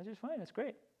 you know, that's just fine, that's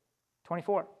great.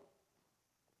 24,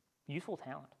 useful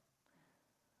talent.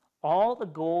 All the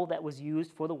gold that was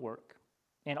used for the work,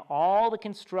 and all the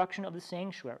construction of the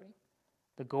sanctuary,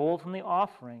 the gold from the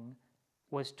offering,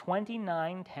 was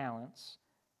 29 talents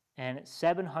and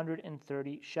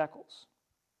 730 shekels.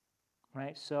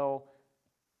 Right, so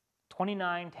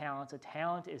 29 talents, a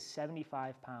talent is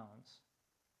 75 pounds.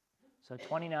 So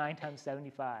 29 times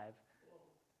 75,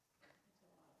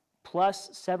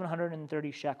 plus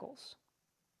 730 shekels.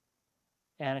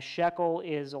 And a shekel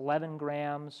is 11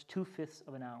 grams, 2/5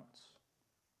 of an ounce.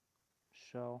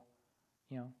 So,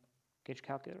 you know, get your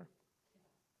calculator.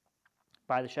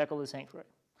 By the shekel of the sanctuary.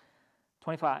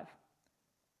 25.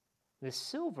 The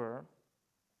silver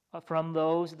from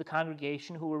those of the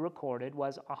congregation who were recorded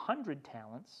was 100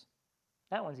 talents.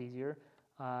 That one's easier.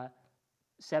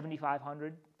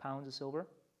 7,500 pounds of silver.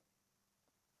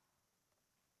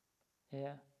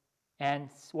 Yeah. And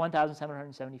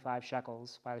 1,775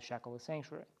 shekels by the shekel of the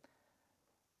sanctuary.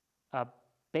 A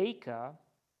beka,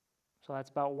 so that's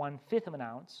about 1/5 of an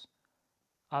ounce.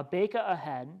 A beka a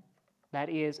head, that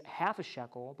is half a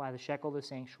shekel by the shekel of the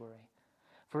sanctuary,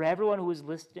 for everyone who is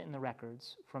listed in the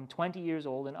records from 20 years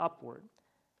old and upward,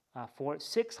 for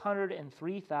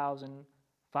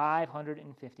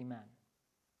 603,550 men.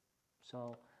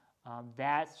 So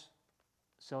that's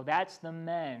the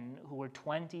men who were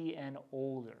 20 and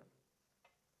older.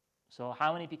 So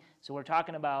how many people? So we're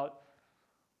talking about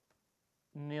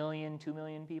 1 million, 2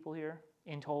 million people here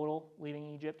in total leaving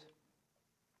Egypt.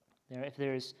 If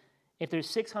there's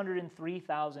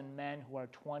 603,000 men who are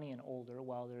 20 and older,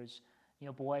 well, there's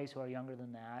boys who are younger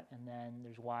than that, and then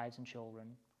there's wives and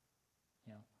children.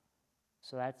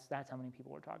 So that's how many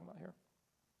people we're talking about here.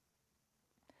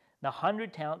 The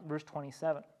 100 talents, verse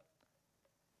 27.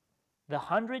 The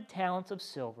 100 talents of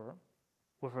silver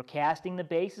were for casting the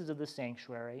bases of the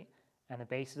sanctuary and the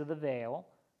bases of the veil,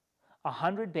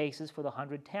 100 bases for the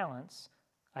 100 talents,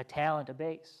 a talent a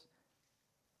base.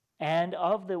 And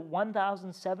of the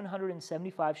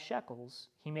 1,775 shekels,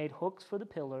 he made hooks for the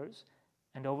pillars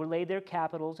and overlaid their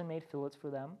capitals and made fillets for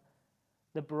them.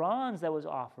 The bronze that was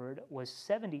offered was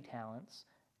 70 talents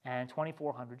and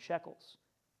 2,400 shekels.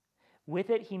 With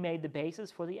it he made the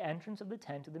bases for the entrance of the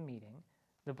tent of the meeting,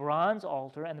 the bronze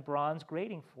altar and the bronze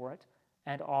grating for it,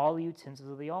 and all the utensils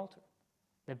of the altar,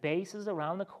 the bases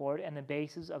around the court and the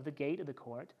bases of the gate of the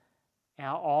court, and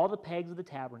all the pegs of the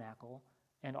tabernacle,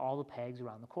 and all the pegs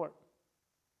around the court.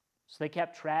 So they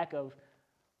kept track of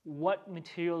what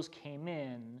materials came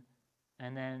in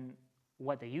and then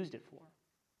what they used it for.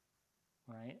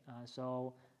 Right?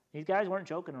 So these guys weren't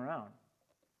joking around.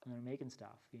 They're making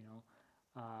stuff,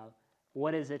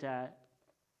 what is it,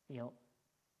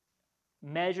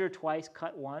 measure twice,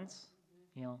 cut once?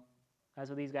 That's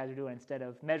what these guys are doing instead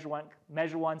of measure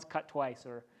once, cut twice,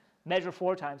 or measure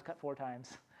 4 times, cut 4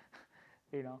 times.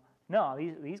 No,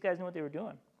 these guys knew what they were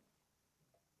doing.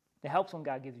 It helps when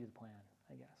God gives you the plan,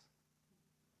 I guess.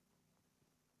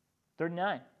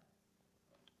 39.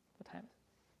 What time is it?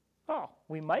 Oh,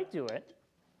 we might do it.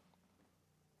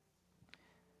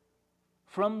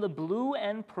 From the blue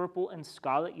and purple and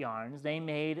scarlet yarns, they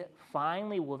made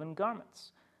finely woven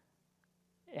garments.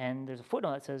 And there's a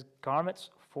footnote that says garments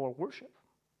for worship,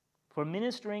 for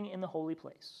ministering in the holy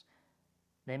place.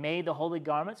 They made the holy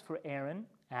garments for Aaron,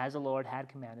 as the Lord had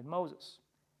commanded Moses.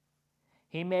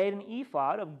 He made an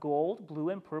ephod of gold, blue,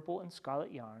 and purple and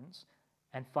scarlet yarns,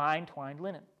 and fine twined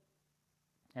linen.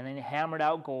 And then he hammered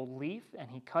out gold leaf, and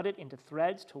he cut it into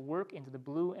threads to work into the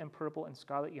blue and purple and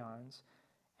scarlet yarns,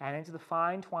 and into the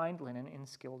fine twined linen in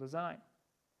skilled design.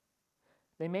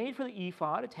 They made for the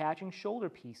ephod attaching shoulder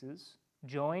pieces,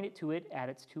 joined it to it at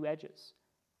its two edges.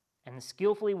 And the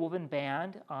skillfully woven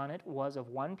band on it was of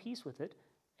one piece with it,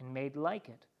 and made like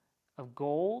it, of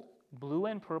gold, blue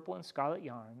and purple and scarlet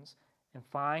yarns, and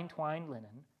fine twined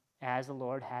linen, as the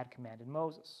Lord had commanded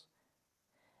Moses.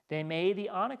 They made the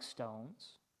onyx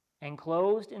stones,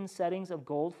 enclosed in settings of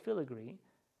gold filigree,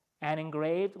 and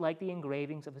engraved like the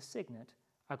engravings of a signet,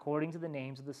 according to the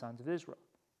names of the sons of Israel.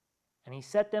 And he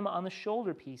set them on the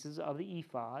shoulder pieces of the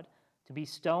ephod to be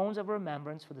stones of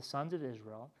remembrance for the sons of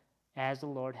Israel, as the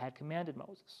Lord had commanded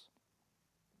Moses.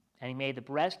 And he made the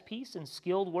breastpiece in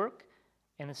skilled work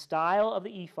in the style of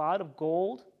the ephod of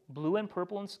gold, blue and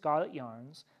purple and scarlet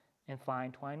yarns, and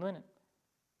fine twined linen.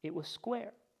 It was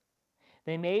square.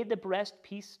 They made the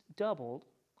breastpiece doubled,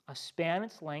 a span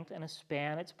its length and a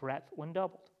span its breadth when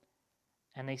doubled.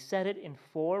 And they set it in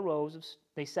 4 rows of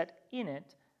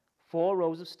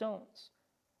stones.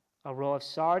 A row of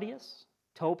sardius,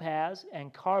 topaz,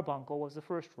 and carbuncle was the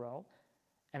first row,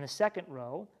 and the second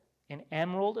row, an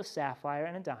emerald, a sapphire,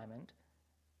 and a diamond,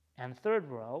 and the third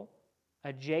row,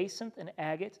 a jacinth, an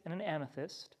agate, and an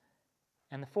amethyst,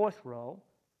 and the fourth row,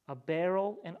 a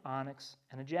beryl, an onyx,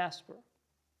 and a jasper.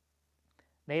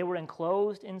 They were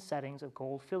enclosed in settings of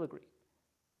gold filigree.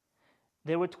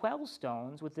 There were 12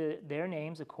 stones with their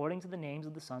names according to the names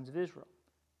of the sons of Israel.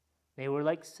 They were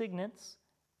like signets,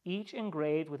 each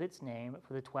engraved with its name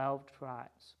for the 12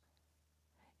 tribes.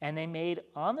 And they made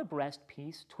on the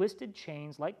breastpiece twisted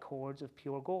chains like cords of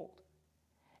pure gold.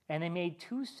 And they made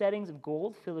 2 settings of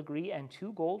gold filigree and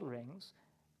 2 gold rings,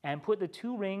 and put the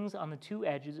 2 rings on the 2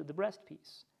 edges of the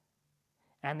breastpiece.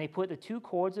 And they put the 2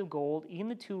 cords of gold in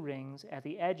the 2 rings at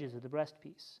the edges of the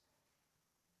breastpiece.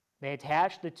 They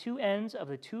attached the 2 ends of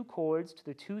the 2 cords to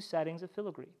the 2 settings of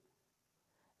filigree.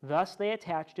 Thus they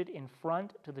attached it in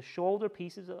front to the shoulder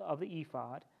pieces of the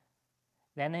ephod.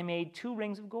 Then they made 2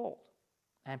 rings of gold,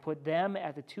 and put them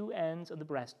at the 2 ends of the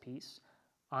breastpiece,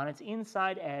 on its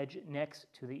inside edge next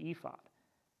to the ephod.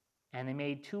 And they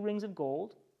made 2 rings of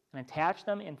gold, and attached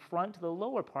them in front to the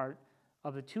lower part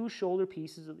of the 2 shoulder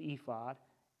pieces of the ephod,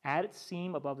 at its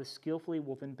seam above the skillfully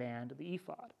woven band of the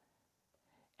ephod.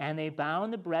 And they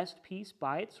bound the breastpiece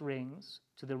by its rings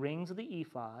to the rings of the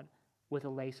ephod with a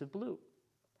lace of blue,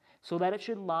 so that it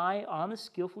should lie on the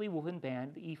skillfully woven band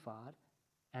of the ephod,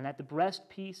 and that the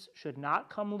breastpiece should not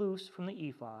come loose from the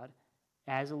ephod,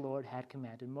 as the Lord had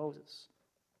commanded Moses.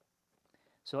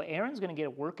 So Aaron's going to get a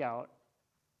workout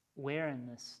wearing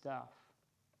this stuff.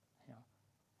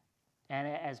 And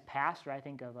as pastor, I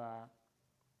think of,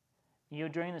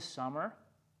 during the summer,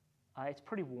 it's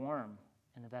pretty warm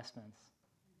in the vestments.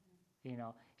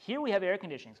 Here we have air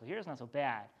conditioning, so here it's not so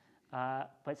bad.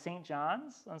 But St.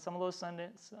 John's, on some of those Sunday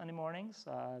mornings,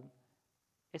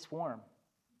 it's warm,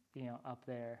 up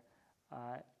there.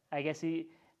 I guess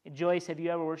Joyce, have you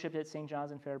ever worshipped at St.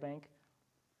 John's in Fairbank?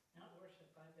 Not worship,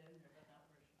 I've been there, but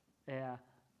not worship.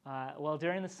 Yeah. Well,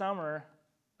 during the summer,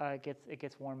 it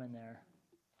gets warm in there.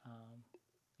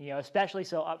 Especially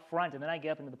so up front, and then I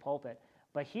get up into the pulpit.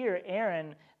 But here,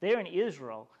 Aaron, they're in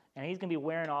Israel, and he's going to be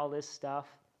wearing all this stuff.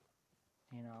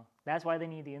 That's why they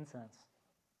need the incense.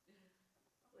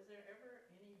 Was there ever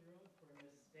any room for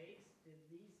mistakes? Did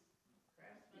these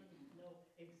craftsmen know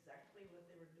exactly what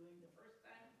they were doing the first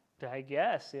time? I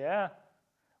guess, yeah.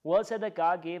 Well, it said that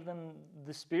God gave them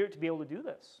the Spirit to be able to do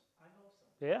this. I hope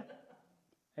so. Yeah.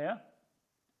 Yeah.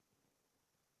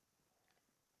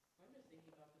 I'm just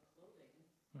thinking about the clothing.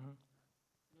 Mm-hmm.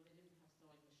 They didn't have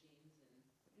sewing machines and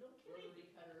No kidding. rotary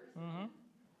cutters. Mm-hmm.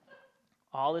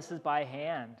 All this is by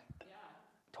hand. Yeah.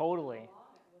 Totally.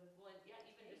 Long it would have, well, and yeah,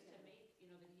 even just to make,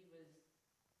 that he was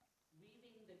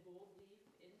weaving the gold leaf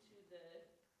into with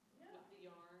the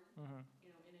yarn, Mm-hmm.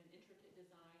 In an intricate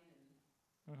design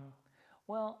and. Mm-hmm.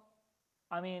 Well,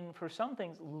 I mean, for some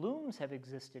things, looms have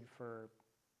existed for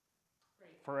Right.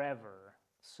 forever.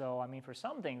 So, I mean, for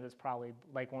some things, it's probably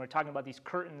like when we're talking about these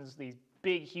curtains, these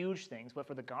big, huge things. But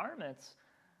for the garments,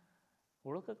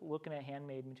 we're looking at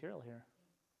handmade material here.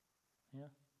 Yeah.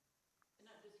 And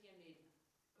not just handmade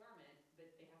garment, but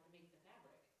they have to make the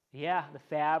fabric. Yeah, the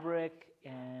fabric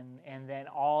and then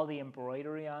all the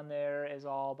embroidery on there is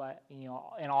all by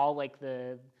and all like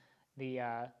the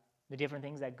different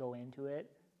things that go into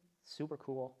it. Super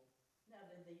cool. Now,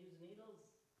 did they use needles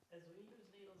as we use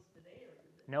needles today, or did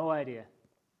they? No idea.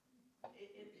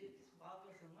 It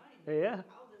boggles the mind. Yeah.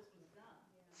 How this was done.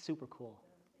 Super cool.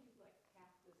 Things like cast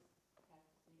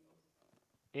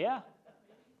Yeah,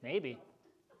 maybe.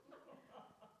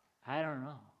 I don't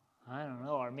know.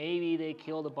 Or maybe they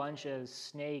killed a bunch of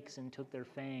snakes and took their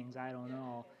fangs. I don't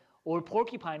know. Or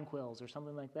porcupine quills or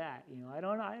something like that. I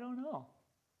don't know.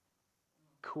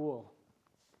 Cool.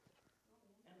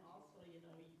 And also,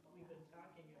 we've been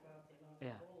talking about the amount Yeah.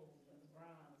 of gold and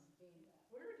bronze.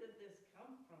 Where did this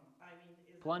come from? I mean,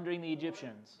 is Plundering it the the Lord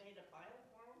Egyptians. made a pile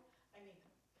for them? I mean,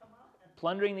 come on.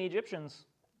 Plundering the Egyptians.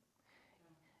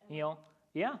 Yeah.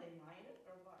 Did they mine it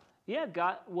or what? Yeah,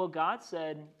 God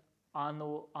said on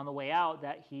the way out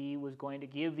that he was going to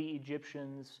give the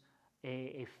Egyptians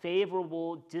a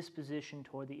favorable disposition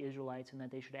toward the Israelites, and that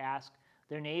they should ask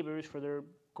their neighbors for their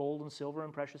gold and silver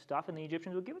and precious stuff, and the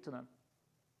Egyptians would give it to them.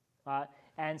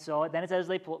 And so then it says,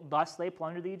 thus they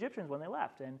plundered the Egyptians when they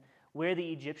left. And where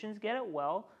the Egyptians get it?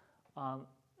 Well,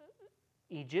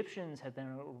 Egyptians have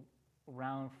been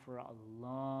around for a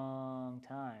long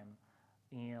time.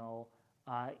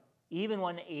 Even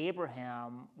when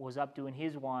Abraham was up doing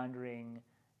his wandering,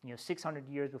 600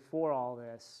 years before all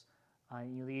this,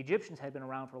 the Egyptians had been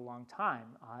around for a long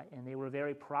time, and they were a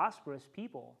very prosperous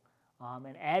people.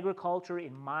 In agriculture,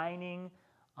 in mining,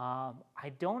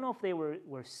 I don't know if they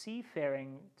were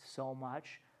seafaring so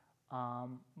much,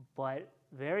 but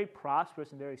very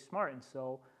prosperous and very smart. And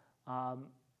so,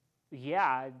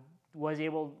 was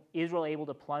Israel able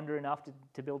to plunder enough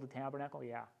to build the tabernacle?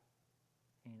 Yeah.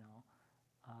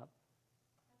 That's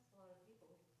a lot of people.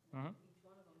 Mhm. Each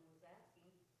one of them was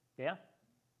asking.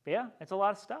 Yeah, it's a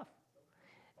lot of stuff.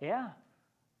 Yeah.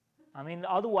 I mean,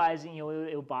 otherwise, it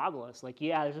would boggle us. Like,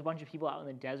 yeah, there's a bunch of people out in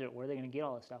the desert. Where are they going to get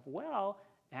all this stuff? Well,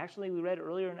 actually, we read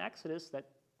earlier in Exodus that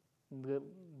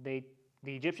the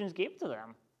Egyptians gave it to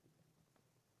them.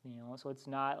 So it's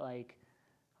not like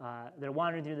they're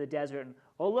wandering through the desert and,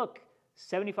 oh, look,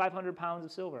 7,500 pounds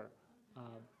of silver. That's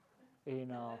it.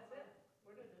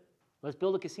 Where did it? Let's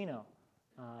build a casino.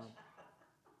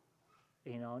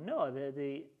 No,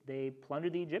 they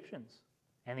plundered the Egyptians.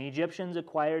 And the Egyptians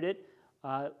acquired it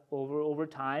over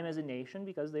time as a nation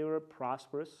because they were a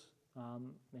prosperous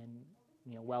and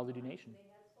well-to-do nation. They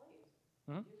had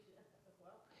slaves. Mhm.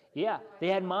 Well, Yeah, they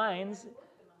had mines.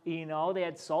 They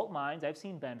had salt mines. I've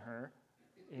seen Ben-Hur.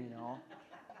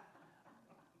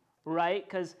 Right?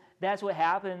 Because that's what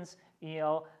happens.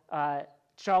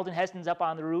 Charlton Heston's up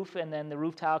on the roof, and then the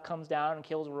roof tile comes down and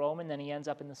kills a Roman. Then he ends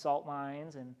up in the salt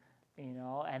mines, and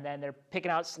then they're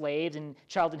picking out slaves, and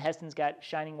Charlton Heston's got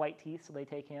shining white teeth, so they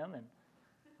take him. And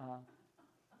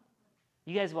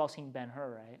you guys have all seen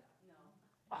Ben-Hur, right? no.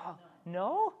 Oh,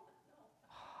 no?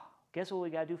 Guess what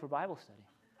we got to do for Bible study?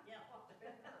 Yeah.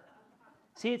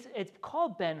 See, it's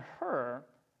called Ben-Hur,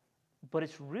 but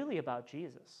it's really about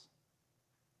Jesus.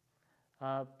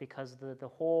 Because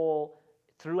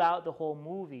throughout the whole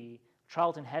movie,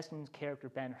 Charlton Heston's character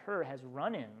Ben-Hur has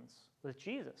run-ins with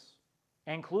Jesus,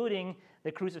 including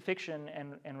the crucifixion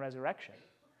and resurrection.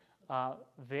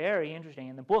 Very interesting.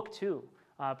 And the book, too,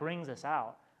 brings us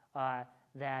out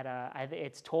that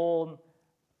it's told,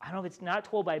 I don't know if it's not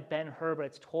told by Ben-Hur, but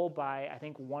it's told by, I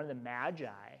think, one of the Magi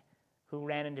who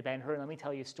ran into Ben-Hur. And let me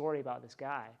tell you a story about this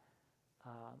guy.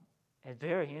 It's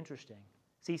very interesting.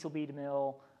 Cecil B.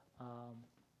 DeMille,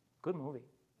 good movie.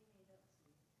 He made up some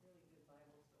really good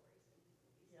Bible stories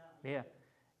in his movies.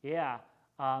 Yeah.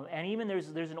 And even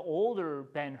there's an older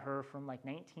Ben-Hur from like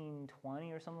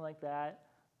 1920 or something like that,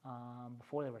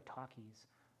 before there were talkies.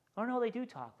 Oh no, they do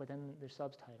talk, but then there's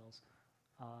subtitles.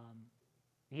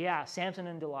 Samson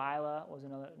and Delilah was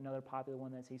another popular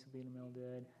one that Cecil B. DeMille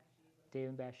did. David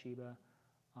and Bathsheba.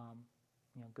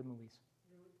 Good movies.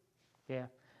 Yeah.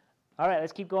 All right,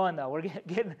 let's keep going though. We're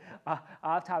getting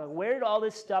off topic. Where did all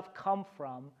this stuff come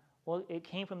from? Well, it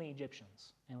came from the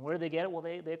Egyptians. And where did they get it? Well,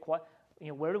 they acquired.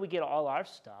 Where do we get all our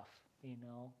stuff?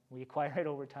 We acquire it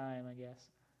over time, I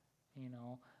guess.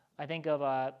 I think of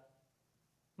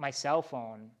my cell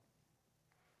phone.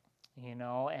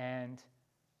 And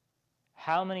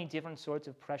how many different sorts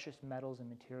of precious metals and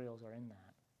materials are in that?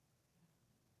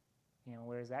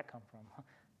 Where does that come from?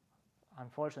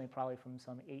 Unfortunately, probably from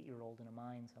some 8-year-old in a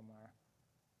mine somewhere,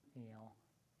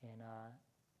 in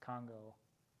Congo.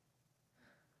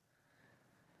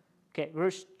 Okay,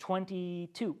 verse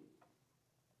 22.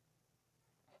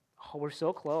 Oh, we're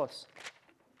so close.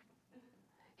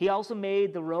 He also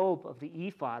made the robe of the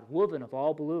ephod woven of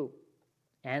all blue,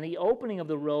 and the opening of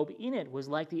the robe in it was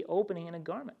like the opening in a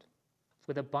garment,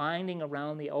 with a binding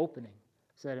around the opening,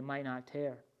 so that it might not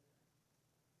tear.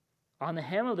 On the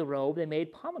hem of the robe they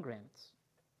made pomegranates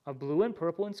of blue and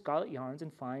purple and scarlet yarns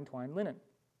and fine twined linen.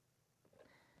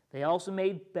 They also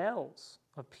made bells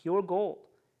of pure gold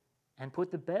and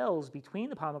put the bells between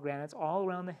the pomegranates all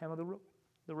around the hem of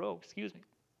the robe.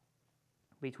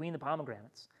 between the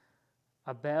pomegranates,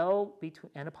 a bell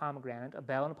and a pomegranate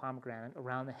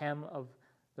around the hem of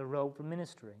the robe for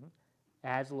ministering,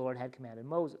 as the Lord had commanded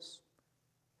Moses.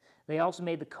 They also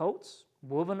made the coats,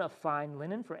 woven of fine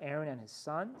linen for Aaron and his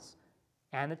sons,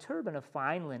 and the turban of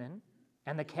fine linen,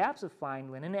 and the caps of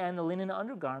fine linen, and the linen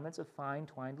undergarments of fine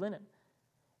twined linen,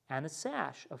 and the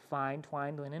sash of fine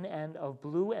twined linen, and of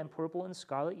blue and purple and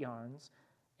scarlet yarns,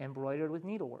 embroidered with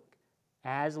needlework,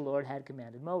 as the Lord had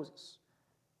commanded Moses.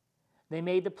 They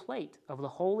made the plate of the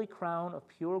holy crown of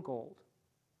pure gold,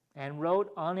 and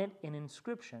wrote on it an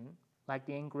inscription like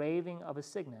the engraving of a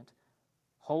signet,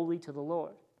 "Holy to the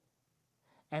Lord."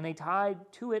 And they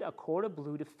tied to it a cord of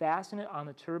blue to fasten it on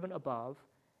the turban above,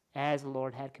 as the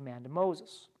Lord had commanded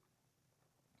Moses.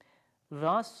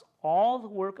 Thus all the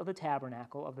work of the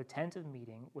tabernacle of the tent of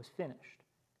meeting was finished.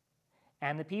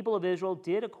 And the people of Israel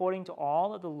did according to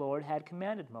all that the Lord had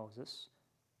commanded Moses,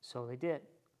 so they did.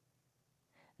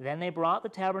 Then they brought the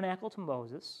tabernacle to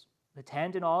Moses, the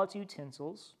tent and all its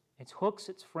utensils, its hooks,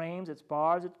 its frames, its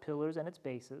bars, its pillars, and its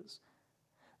bases,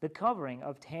 the covering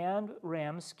of tanned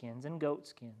ram skins and goat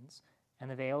skins, and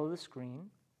the veil of the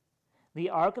screen, the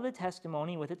ark of the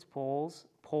testimony with its poles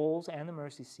and the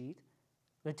mercy seat,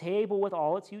 the table with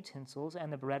all its utensils,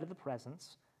 and the bread of the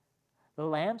presence, the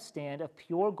lampstand of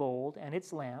pure gold and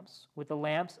its lamps, with the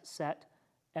lamps set,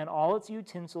 and all its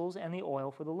utensils, and the oil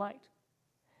for the light,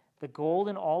 the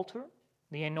golden altar,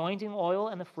 the anointing oil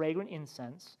and the fragrant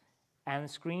incense, and the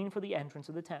screen for the entrance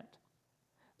of the tent,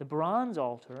 the bronze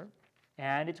altar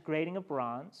and its grating of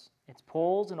bronze, its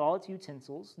poles and all its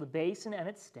utensils, the basin and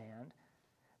its stand,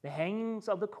 the hangings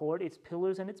of the court, its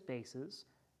pillars and its bases,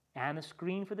 and the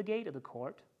screen for the gate of the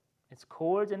court, its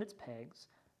cords and its pegs,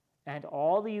 and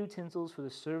all the utensils for the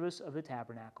service of the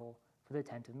tabernacle for the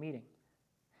tent of meeting,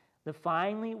 the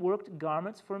finely worked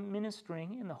garments for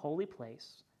ministering in the holy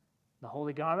place, the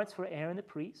holy garments for Aaron the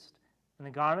priest, and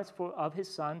the garments of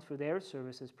his sons for their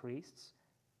service as priests.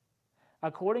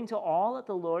 According to all that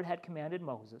the Lord had commanded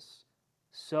Moses,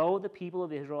 so the people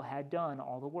of Israel had done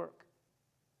all the work.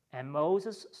 And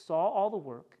Moses saw all the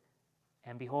work,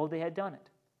 and behold, they had done it.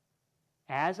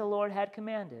 As the Lord had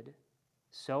commanded,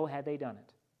 so had they done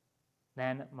it.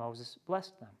 Then Moses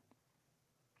blessed them.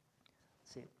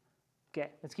 Let's see.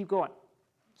 Okay, let's keep going.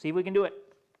 See if we can do it.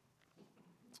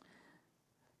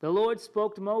 The Lord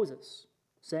spoke to Moses,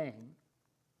 saying,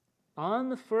 "On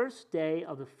the first day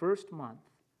of the first month,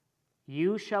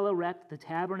 you shall erect the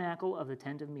tabernacle of the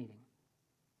tent of meeting,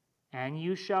 and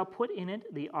you shall put in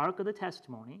it the ark of the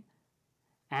testimony,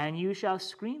 and you shall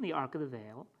screen the ark of the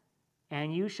veil,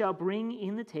 and you shall bring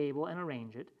in the table and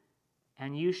arrange it,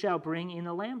 and you shall bring in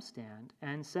the lampstand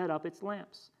and set up its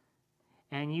lamps,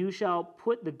 and you shall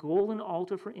put the golden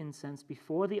altar for incense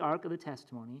before the ark of the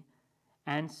testimony,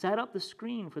 and set up the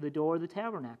screen for the door of the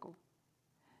tabernacle.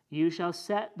 You shall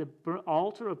set the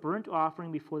altar of burnt offering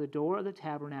before the door of the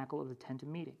tabernacle of the tent of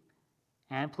meeting,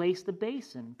 and place the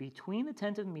basin between the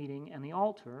tent of meeting and the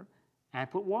altar,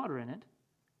 and put water in it.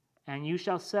 And you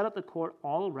shall set up the court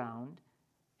all around,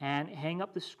 and hang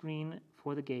up the screen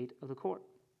for the gate of the court."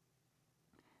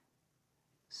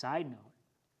 Side note.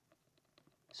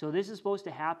 So this is supposed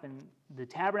to happen, the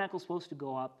tabernacle is supposed to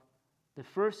go up the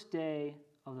first day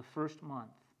of the first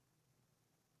month.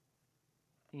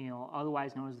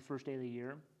 Otherwise known as the first day of the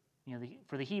year,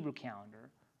 for the Hebrew calendar.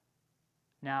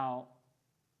 Now,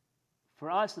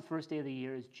 for us, the first day of the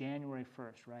year is January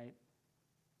 1st, right?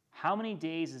 How many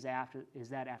days is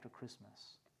that after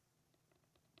Christmas?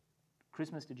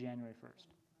 Christmas to January 1st.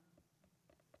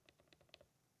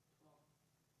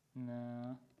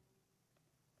 No.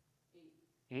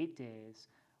 8 days.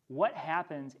 What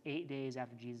happens 8 days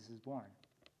after Jesus is born?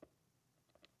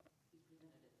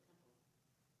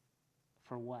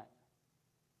 For what?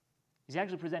 He's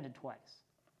actually presented twice.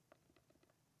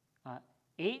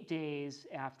 8 days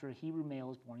after a Hebrew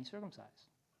male is born, he's circumcised.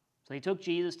 So they took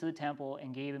Jesus to the temple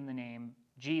and gave him the name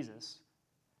Jesus,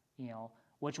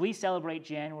 which we celebrate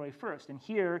January 1st. And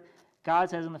here, God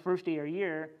says on the first day of your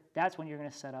year, that's when you're going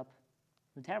to set up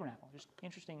the tabernacle. Just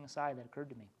interesting aside that occurred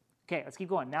to me. Okay, let's keep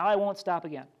going. Now I won't stop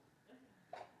again.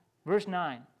 Verse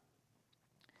 9.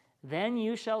 "Then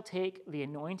you shall take the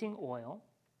anointing oil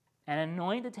and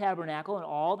anoint the tabernacle and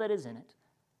all that is in it,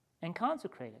 and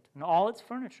consecrate it and all its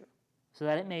furniture, so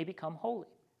that it may become holy.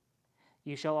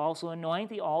 You shall also anoint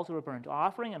the altar of burnt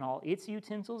offering and all its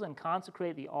utensils, and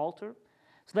consecrate the altar,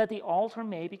 so that the altar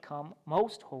may become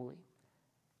most holy.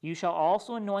 You shall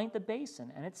also anoint the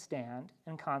basin and its stand,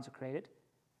 and consecrate it.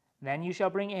 Then you shall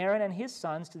bring Aaron and his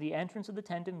sons to the entrance of the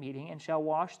tent of meeting, and shall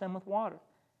wash them with water,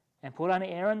 and put on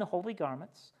Aaron the holy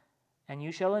garments, and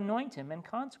you shall anoint him and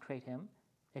consecrate him,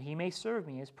 that he may serve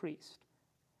me as priest.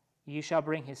 You shall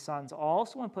bring his sons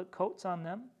also and put coats on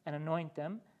them and anoint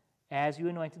them as you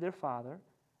anointed their father,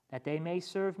 that they may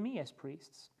serve me as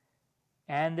priests.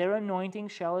 And their anointing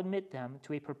shall admit them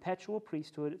to a perpetual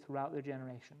priesthood throughout their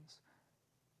generations.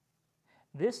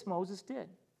 This Moses did,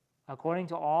 according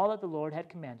to all that the Lord had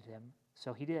commanded him,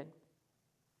 so he did.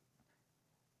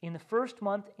 In the first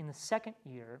month, in the second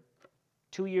year,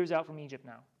 2 years out from Egypt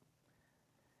now,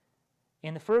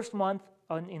 in the first month,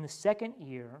 in the second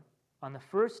year, on the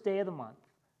first day of the month,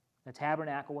 the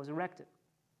tabernacle was erected.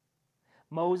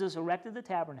 Moses erected the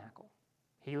tabernacle.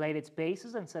 He laid its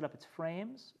bases and set up its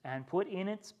frames, and put in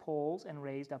its poles and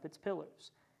raised up its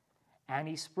pillars. And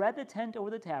he spread the tent over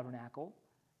the tabernacle,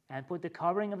 and put the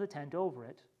covering of the tent over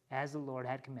it, as the Lord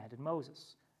had commanded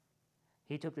Moses.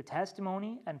 He took the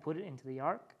testimony and put it into the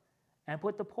ark, and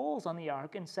put the poles on the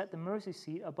ark, and set the mercy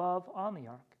seat above on the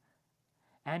ark.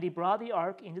 And he brought the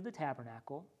ark into the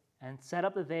tabernacle, and set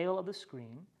up the veil of the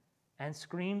screen, and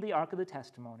screened the ark of the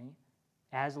testimony,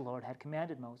 as the Lord had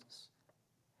commanded Moses.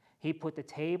 He put the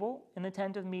table in the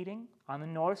tent of meeting on the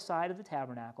north side of the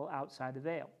tabernacle outside the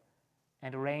veil,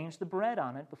 and arranged the bread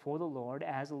on it before the Lord,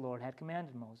 as the Lord had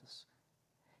commanded Moses.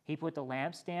 He put the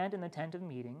lampstand in the tent of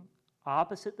meeting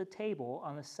opposite the table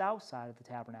on the south side of the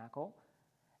tabernacle,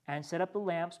 and set up the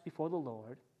lamps before the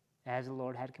Lord, as the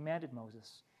Lord had commanded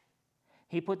Moses.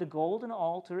 He put the golden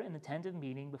altar in the tent of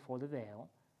meeting before the veil,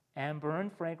 and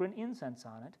burned fragrant incense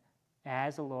on it,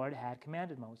 as the Lord had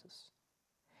commanded Moses.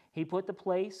 He put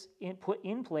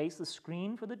in place the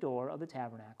screen for the door of the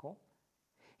tabernacle.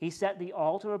 He set the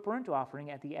altar of burnt offering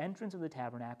at the entrance of the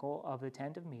tabernacle of the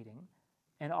tent of meeting,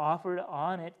 and offered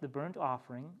on it the burnt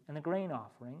offering and the grain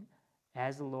offering,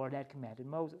 as the Lord had commanded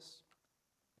Moses.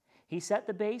 He set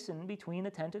the basin between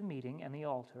the tent of meeting and the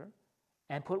altar,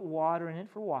 and put water in it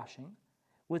for washing,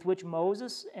 with which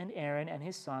Moses and Aaron and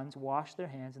his sons washed their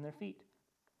hands and their feet.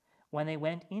 When they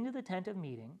went into the tent of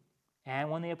meeting,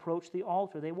 and when they approached the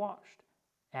altar, they washed,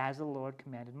 as the Lord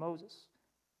commanded Moses.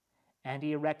 And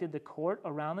he erected the court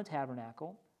around the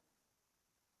tabernacle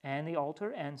and the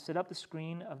altar, and set up the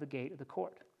screen of the gate of the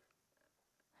court.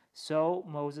 So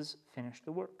Moses finished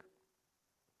the work.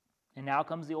 And now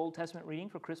comes the Old Testament reading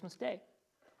for Christmas Day.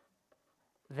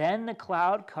 Then the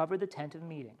cloud covered the tent of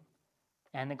meeting,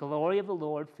 and the glory of the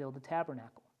Lord filled the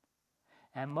tabernacle.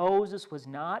 And Moses was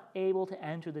not able to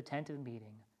enter the tent of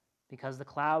meeting, because the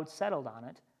cloud settled on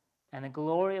it, and the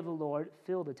glory of the Lord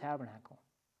filled the tabernacle.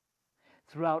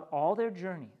 Throughout all their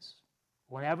journeys,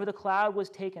 whenever the cloud was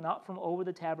taken up from over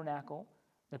the tabernacle,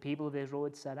 the people of Israel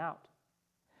would set out.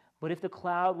 But if the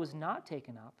cloud was not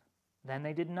taken up, then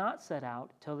they did not set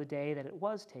out till the day that it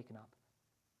was taken up.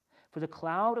 For the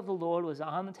cloud of the Lord was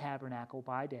on the tabernacle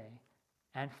by day,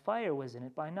 and fire was in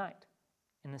it by night,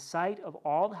 in the sight of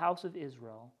all the house of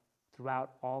Israel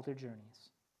throughout all their journeys.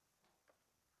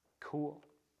 Cool.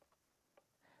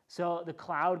 So the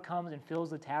cloud comes and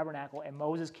fills the tabernacle, and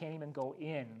Moses can't even go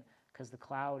in because the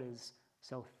cloud is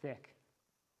so thick.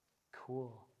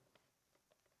 Cool.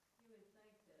 You would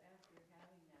think that after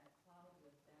having that cloud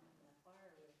with them and that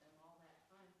fire with them all that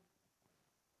time,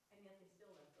 and yet they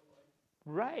still left the Lord.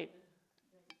 Right.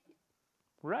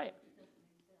 Right. It doesn't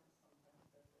make sense sometimes,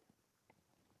 does it?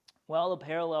 Well, the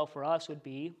parallel for us would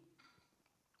be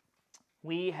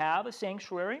we have a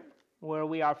sanctuary where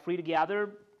we are free to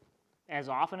gather as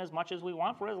often, as much as we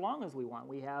want, for as long as we want.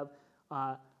 We have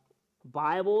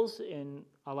Bibles in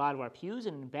a lot of our pews,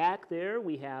 and back there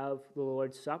we have the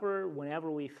Lord's Supper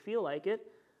whenever we feel like it.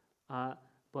 But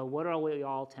what are we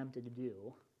all tempted to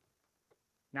do?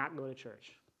 Not go to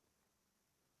church.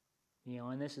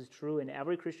 And this is true in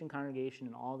every Christian congregation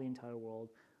in all the entire world,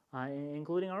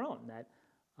 including our own. That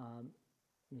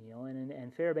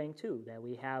and Fairbank too, that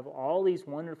we have all these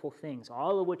wonderful things,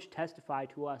 all of which testify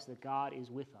to us that God is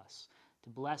with us, to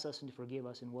bless us and to forgive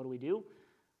us. And what do?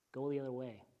 Go the other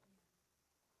way.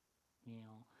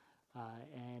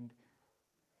 And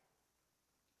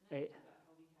I think about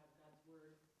how we have God's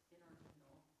Word in our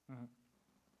hymnal, Mhm.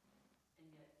 and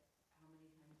yet how many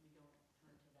times we don't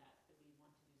turn to that we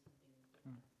want to do something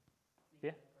different, make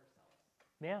Yeah. it of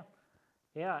ourselves.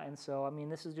 Yeah, and so,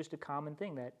 this is just a common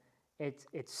thing that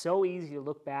it's so easy to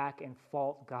look back and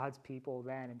fault God's people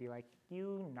then and be like,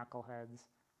 you knuckleheads,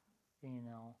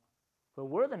 But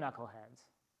we're the knuckleheads,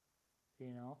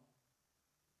 Because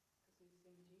we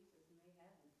sing Jesus and they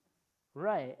haven't.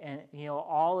 Right, and,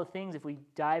 all the things, if we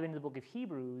dive into the book of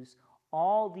Hebrews,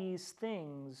 all these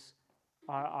things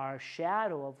are a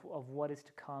shadow of what is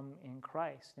to come in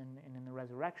Christ and in the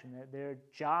resurrection. Their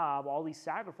job, all these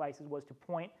sacrifices, was to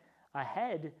point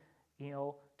ahead,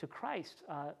 to Christ.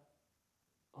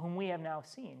 whom we have now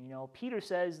seen. Peter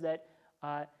says that,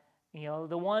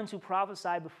 the ones who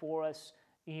prophesied before us,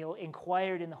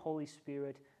 inquired in the Holy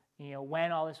Spirit,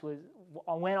 when all this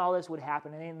would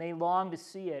happen, and they longed to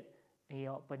see it,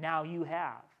 but now you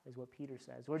have, is what Peter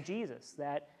says. Or Jesus,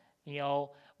 that,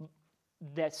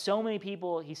 that so many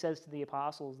people, he says to the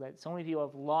apostles, that so many people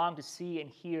have longed to see and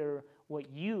hear what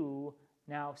you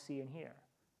now see and hear.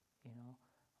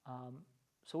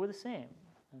 So we're the same.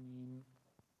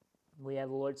 We have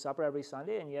the Lord's Supper every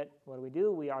Sunday, and yet what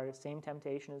do? Our same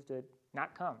temptation is to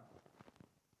not come.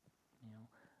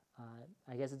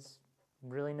 I guess it's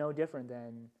really no different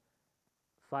than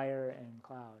fire and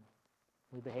cloud.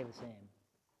 We behave the same.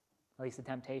 At least the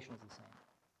temptation is the same.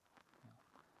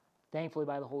 Thankfully,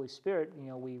 by the Holy Spirit,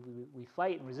 we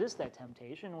fight and resist that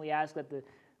temptation. We ask that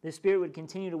the Spirit would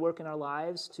continue to work in our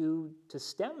lives to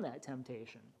stem that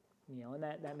temptation. And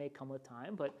that may come with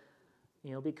time, but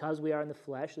because we are in the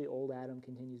flesh, the old Adam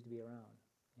continues to be around.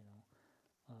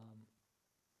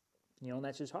 And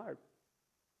that's just hard.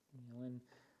 And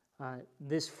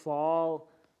this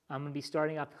fall, I'm going to be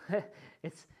starting up.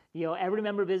 It's every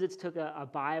member visits took a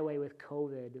buy-away with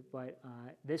COVID, but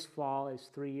this fall is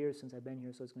 3 years since I've been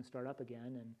here, so it's going to start up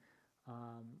again. And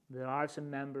there are some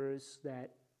members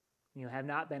that have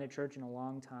not been at church in a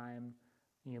long time,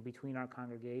 between our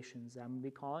congregations that I'm going to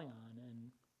be calling on,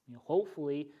 and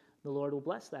hopefully the Lord will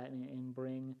bless that and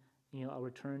bring a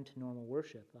return to normal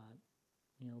worship.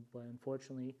 But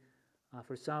unfortunately,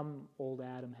 for some, old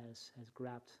Adam has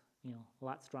grabbed a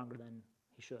lot stronger than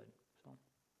he should.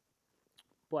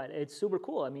 But it's super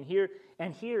cool. Here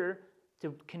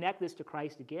to connect this to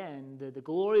Christ again, the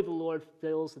glory of the Lord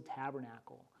fills the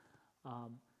tabernacle.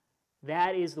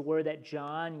 That is the word that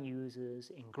John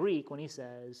uses in Greek when he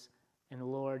says, "And the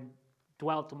Lord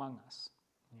dwelt among us."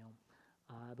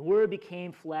 The Word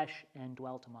became flesh and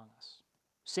dwelt among us.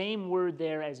 Same word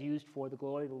there as used for the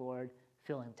glory of the Lord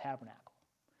filling the tabernacle.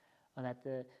 And that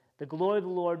the glory of the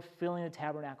Lord filling the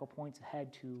tabernacle points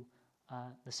ahead to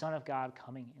the Son of God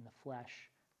coming in the flesh,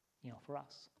 for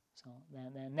us. So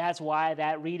and that's why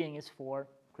that reading is for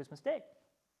Christmas Day.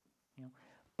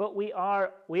 But we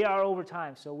are over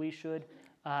time, so we should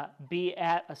be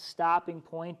at a stopping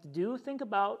point. Do think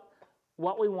about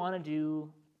what we want to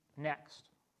do next.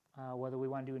 Whether we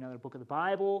want to do another book of the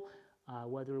Bible,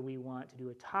 whether we want to do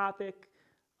a topic.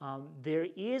 There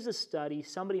is a study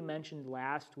somebody mentioned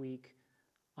last week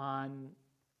on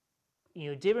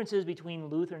differences between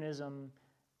Lutheranism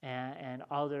and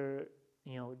other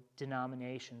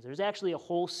denominations. There's actually a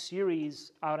whole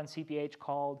series out on CPH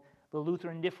called The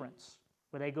Lutheran Difference,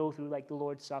 where they go through like the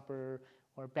Lord's Supper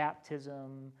or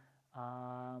baptism,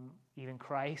 even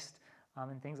Christ,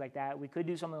 and things like that. We could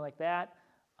do something like that.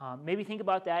 Maybe think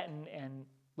about that and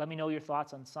let me know your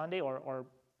thoughts on Sunday, or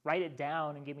write it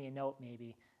down and give me a note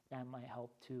maybe. That might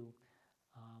help too.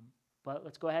 But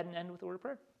let's go ahead and end with a word of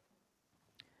prayer.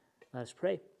 Let us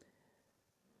pray.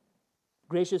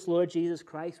 Gracious Lord Jesus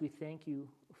Christ, we thank you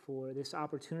for this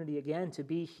opportunity again to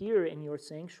be here in your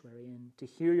sanctuary and to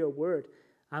hear your word.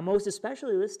 Most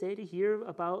especially this day to hear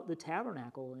about the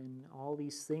tabernacle and all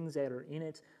these things that are in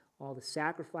it, all the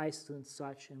sacrifices and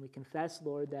such. And we confess,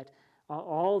 Lord, that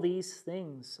all these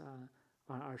things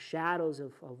are shadows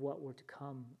of what were to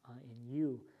come in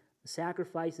you. The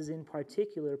sacrifices in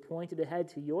particular pointed ahead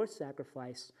to your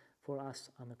sacrifice for us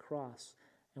on the cross.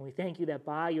 And we thank you that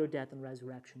by your death and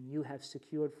resurrection, you have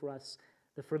secured for us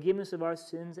the forgiveness of our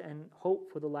sins and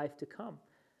hope for the life to come.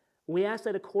 We ask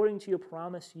that according to your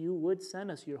promise, you would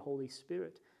send us your Holy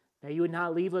Spirit, that you would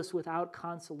not leave us without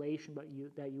consolation, but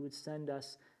that you would send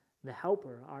us the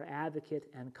helper, our advocate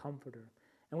and comforter.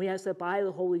 And we ask that by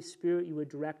the Holy Spirit, you would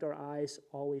direct our eyes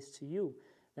always to you,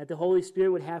 that the Holy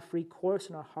Spirit would have free course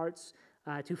in our hearts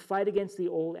to fight against the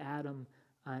old Adam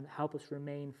and help us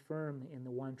remain firm in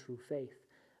the one true faith.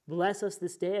 Bless us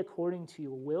this day according to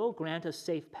your will. Grant us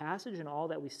safe passage in all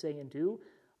that we say and do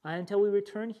until we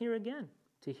return here again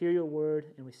to hear your word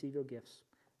and receive your gifts.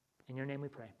 In your name we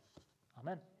pray.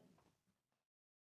 Amen.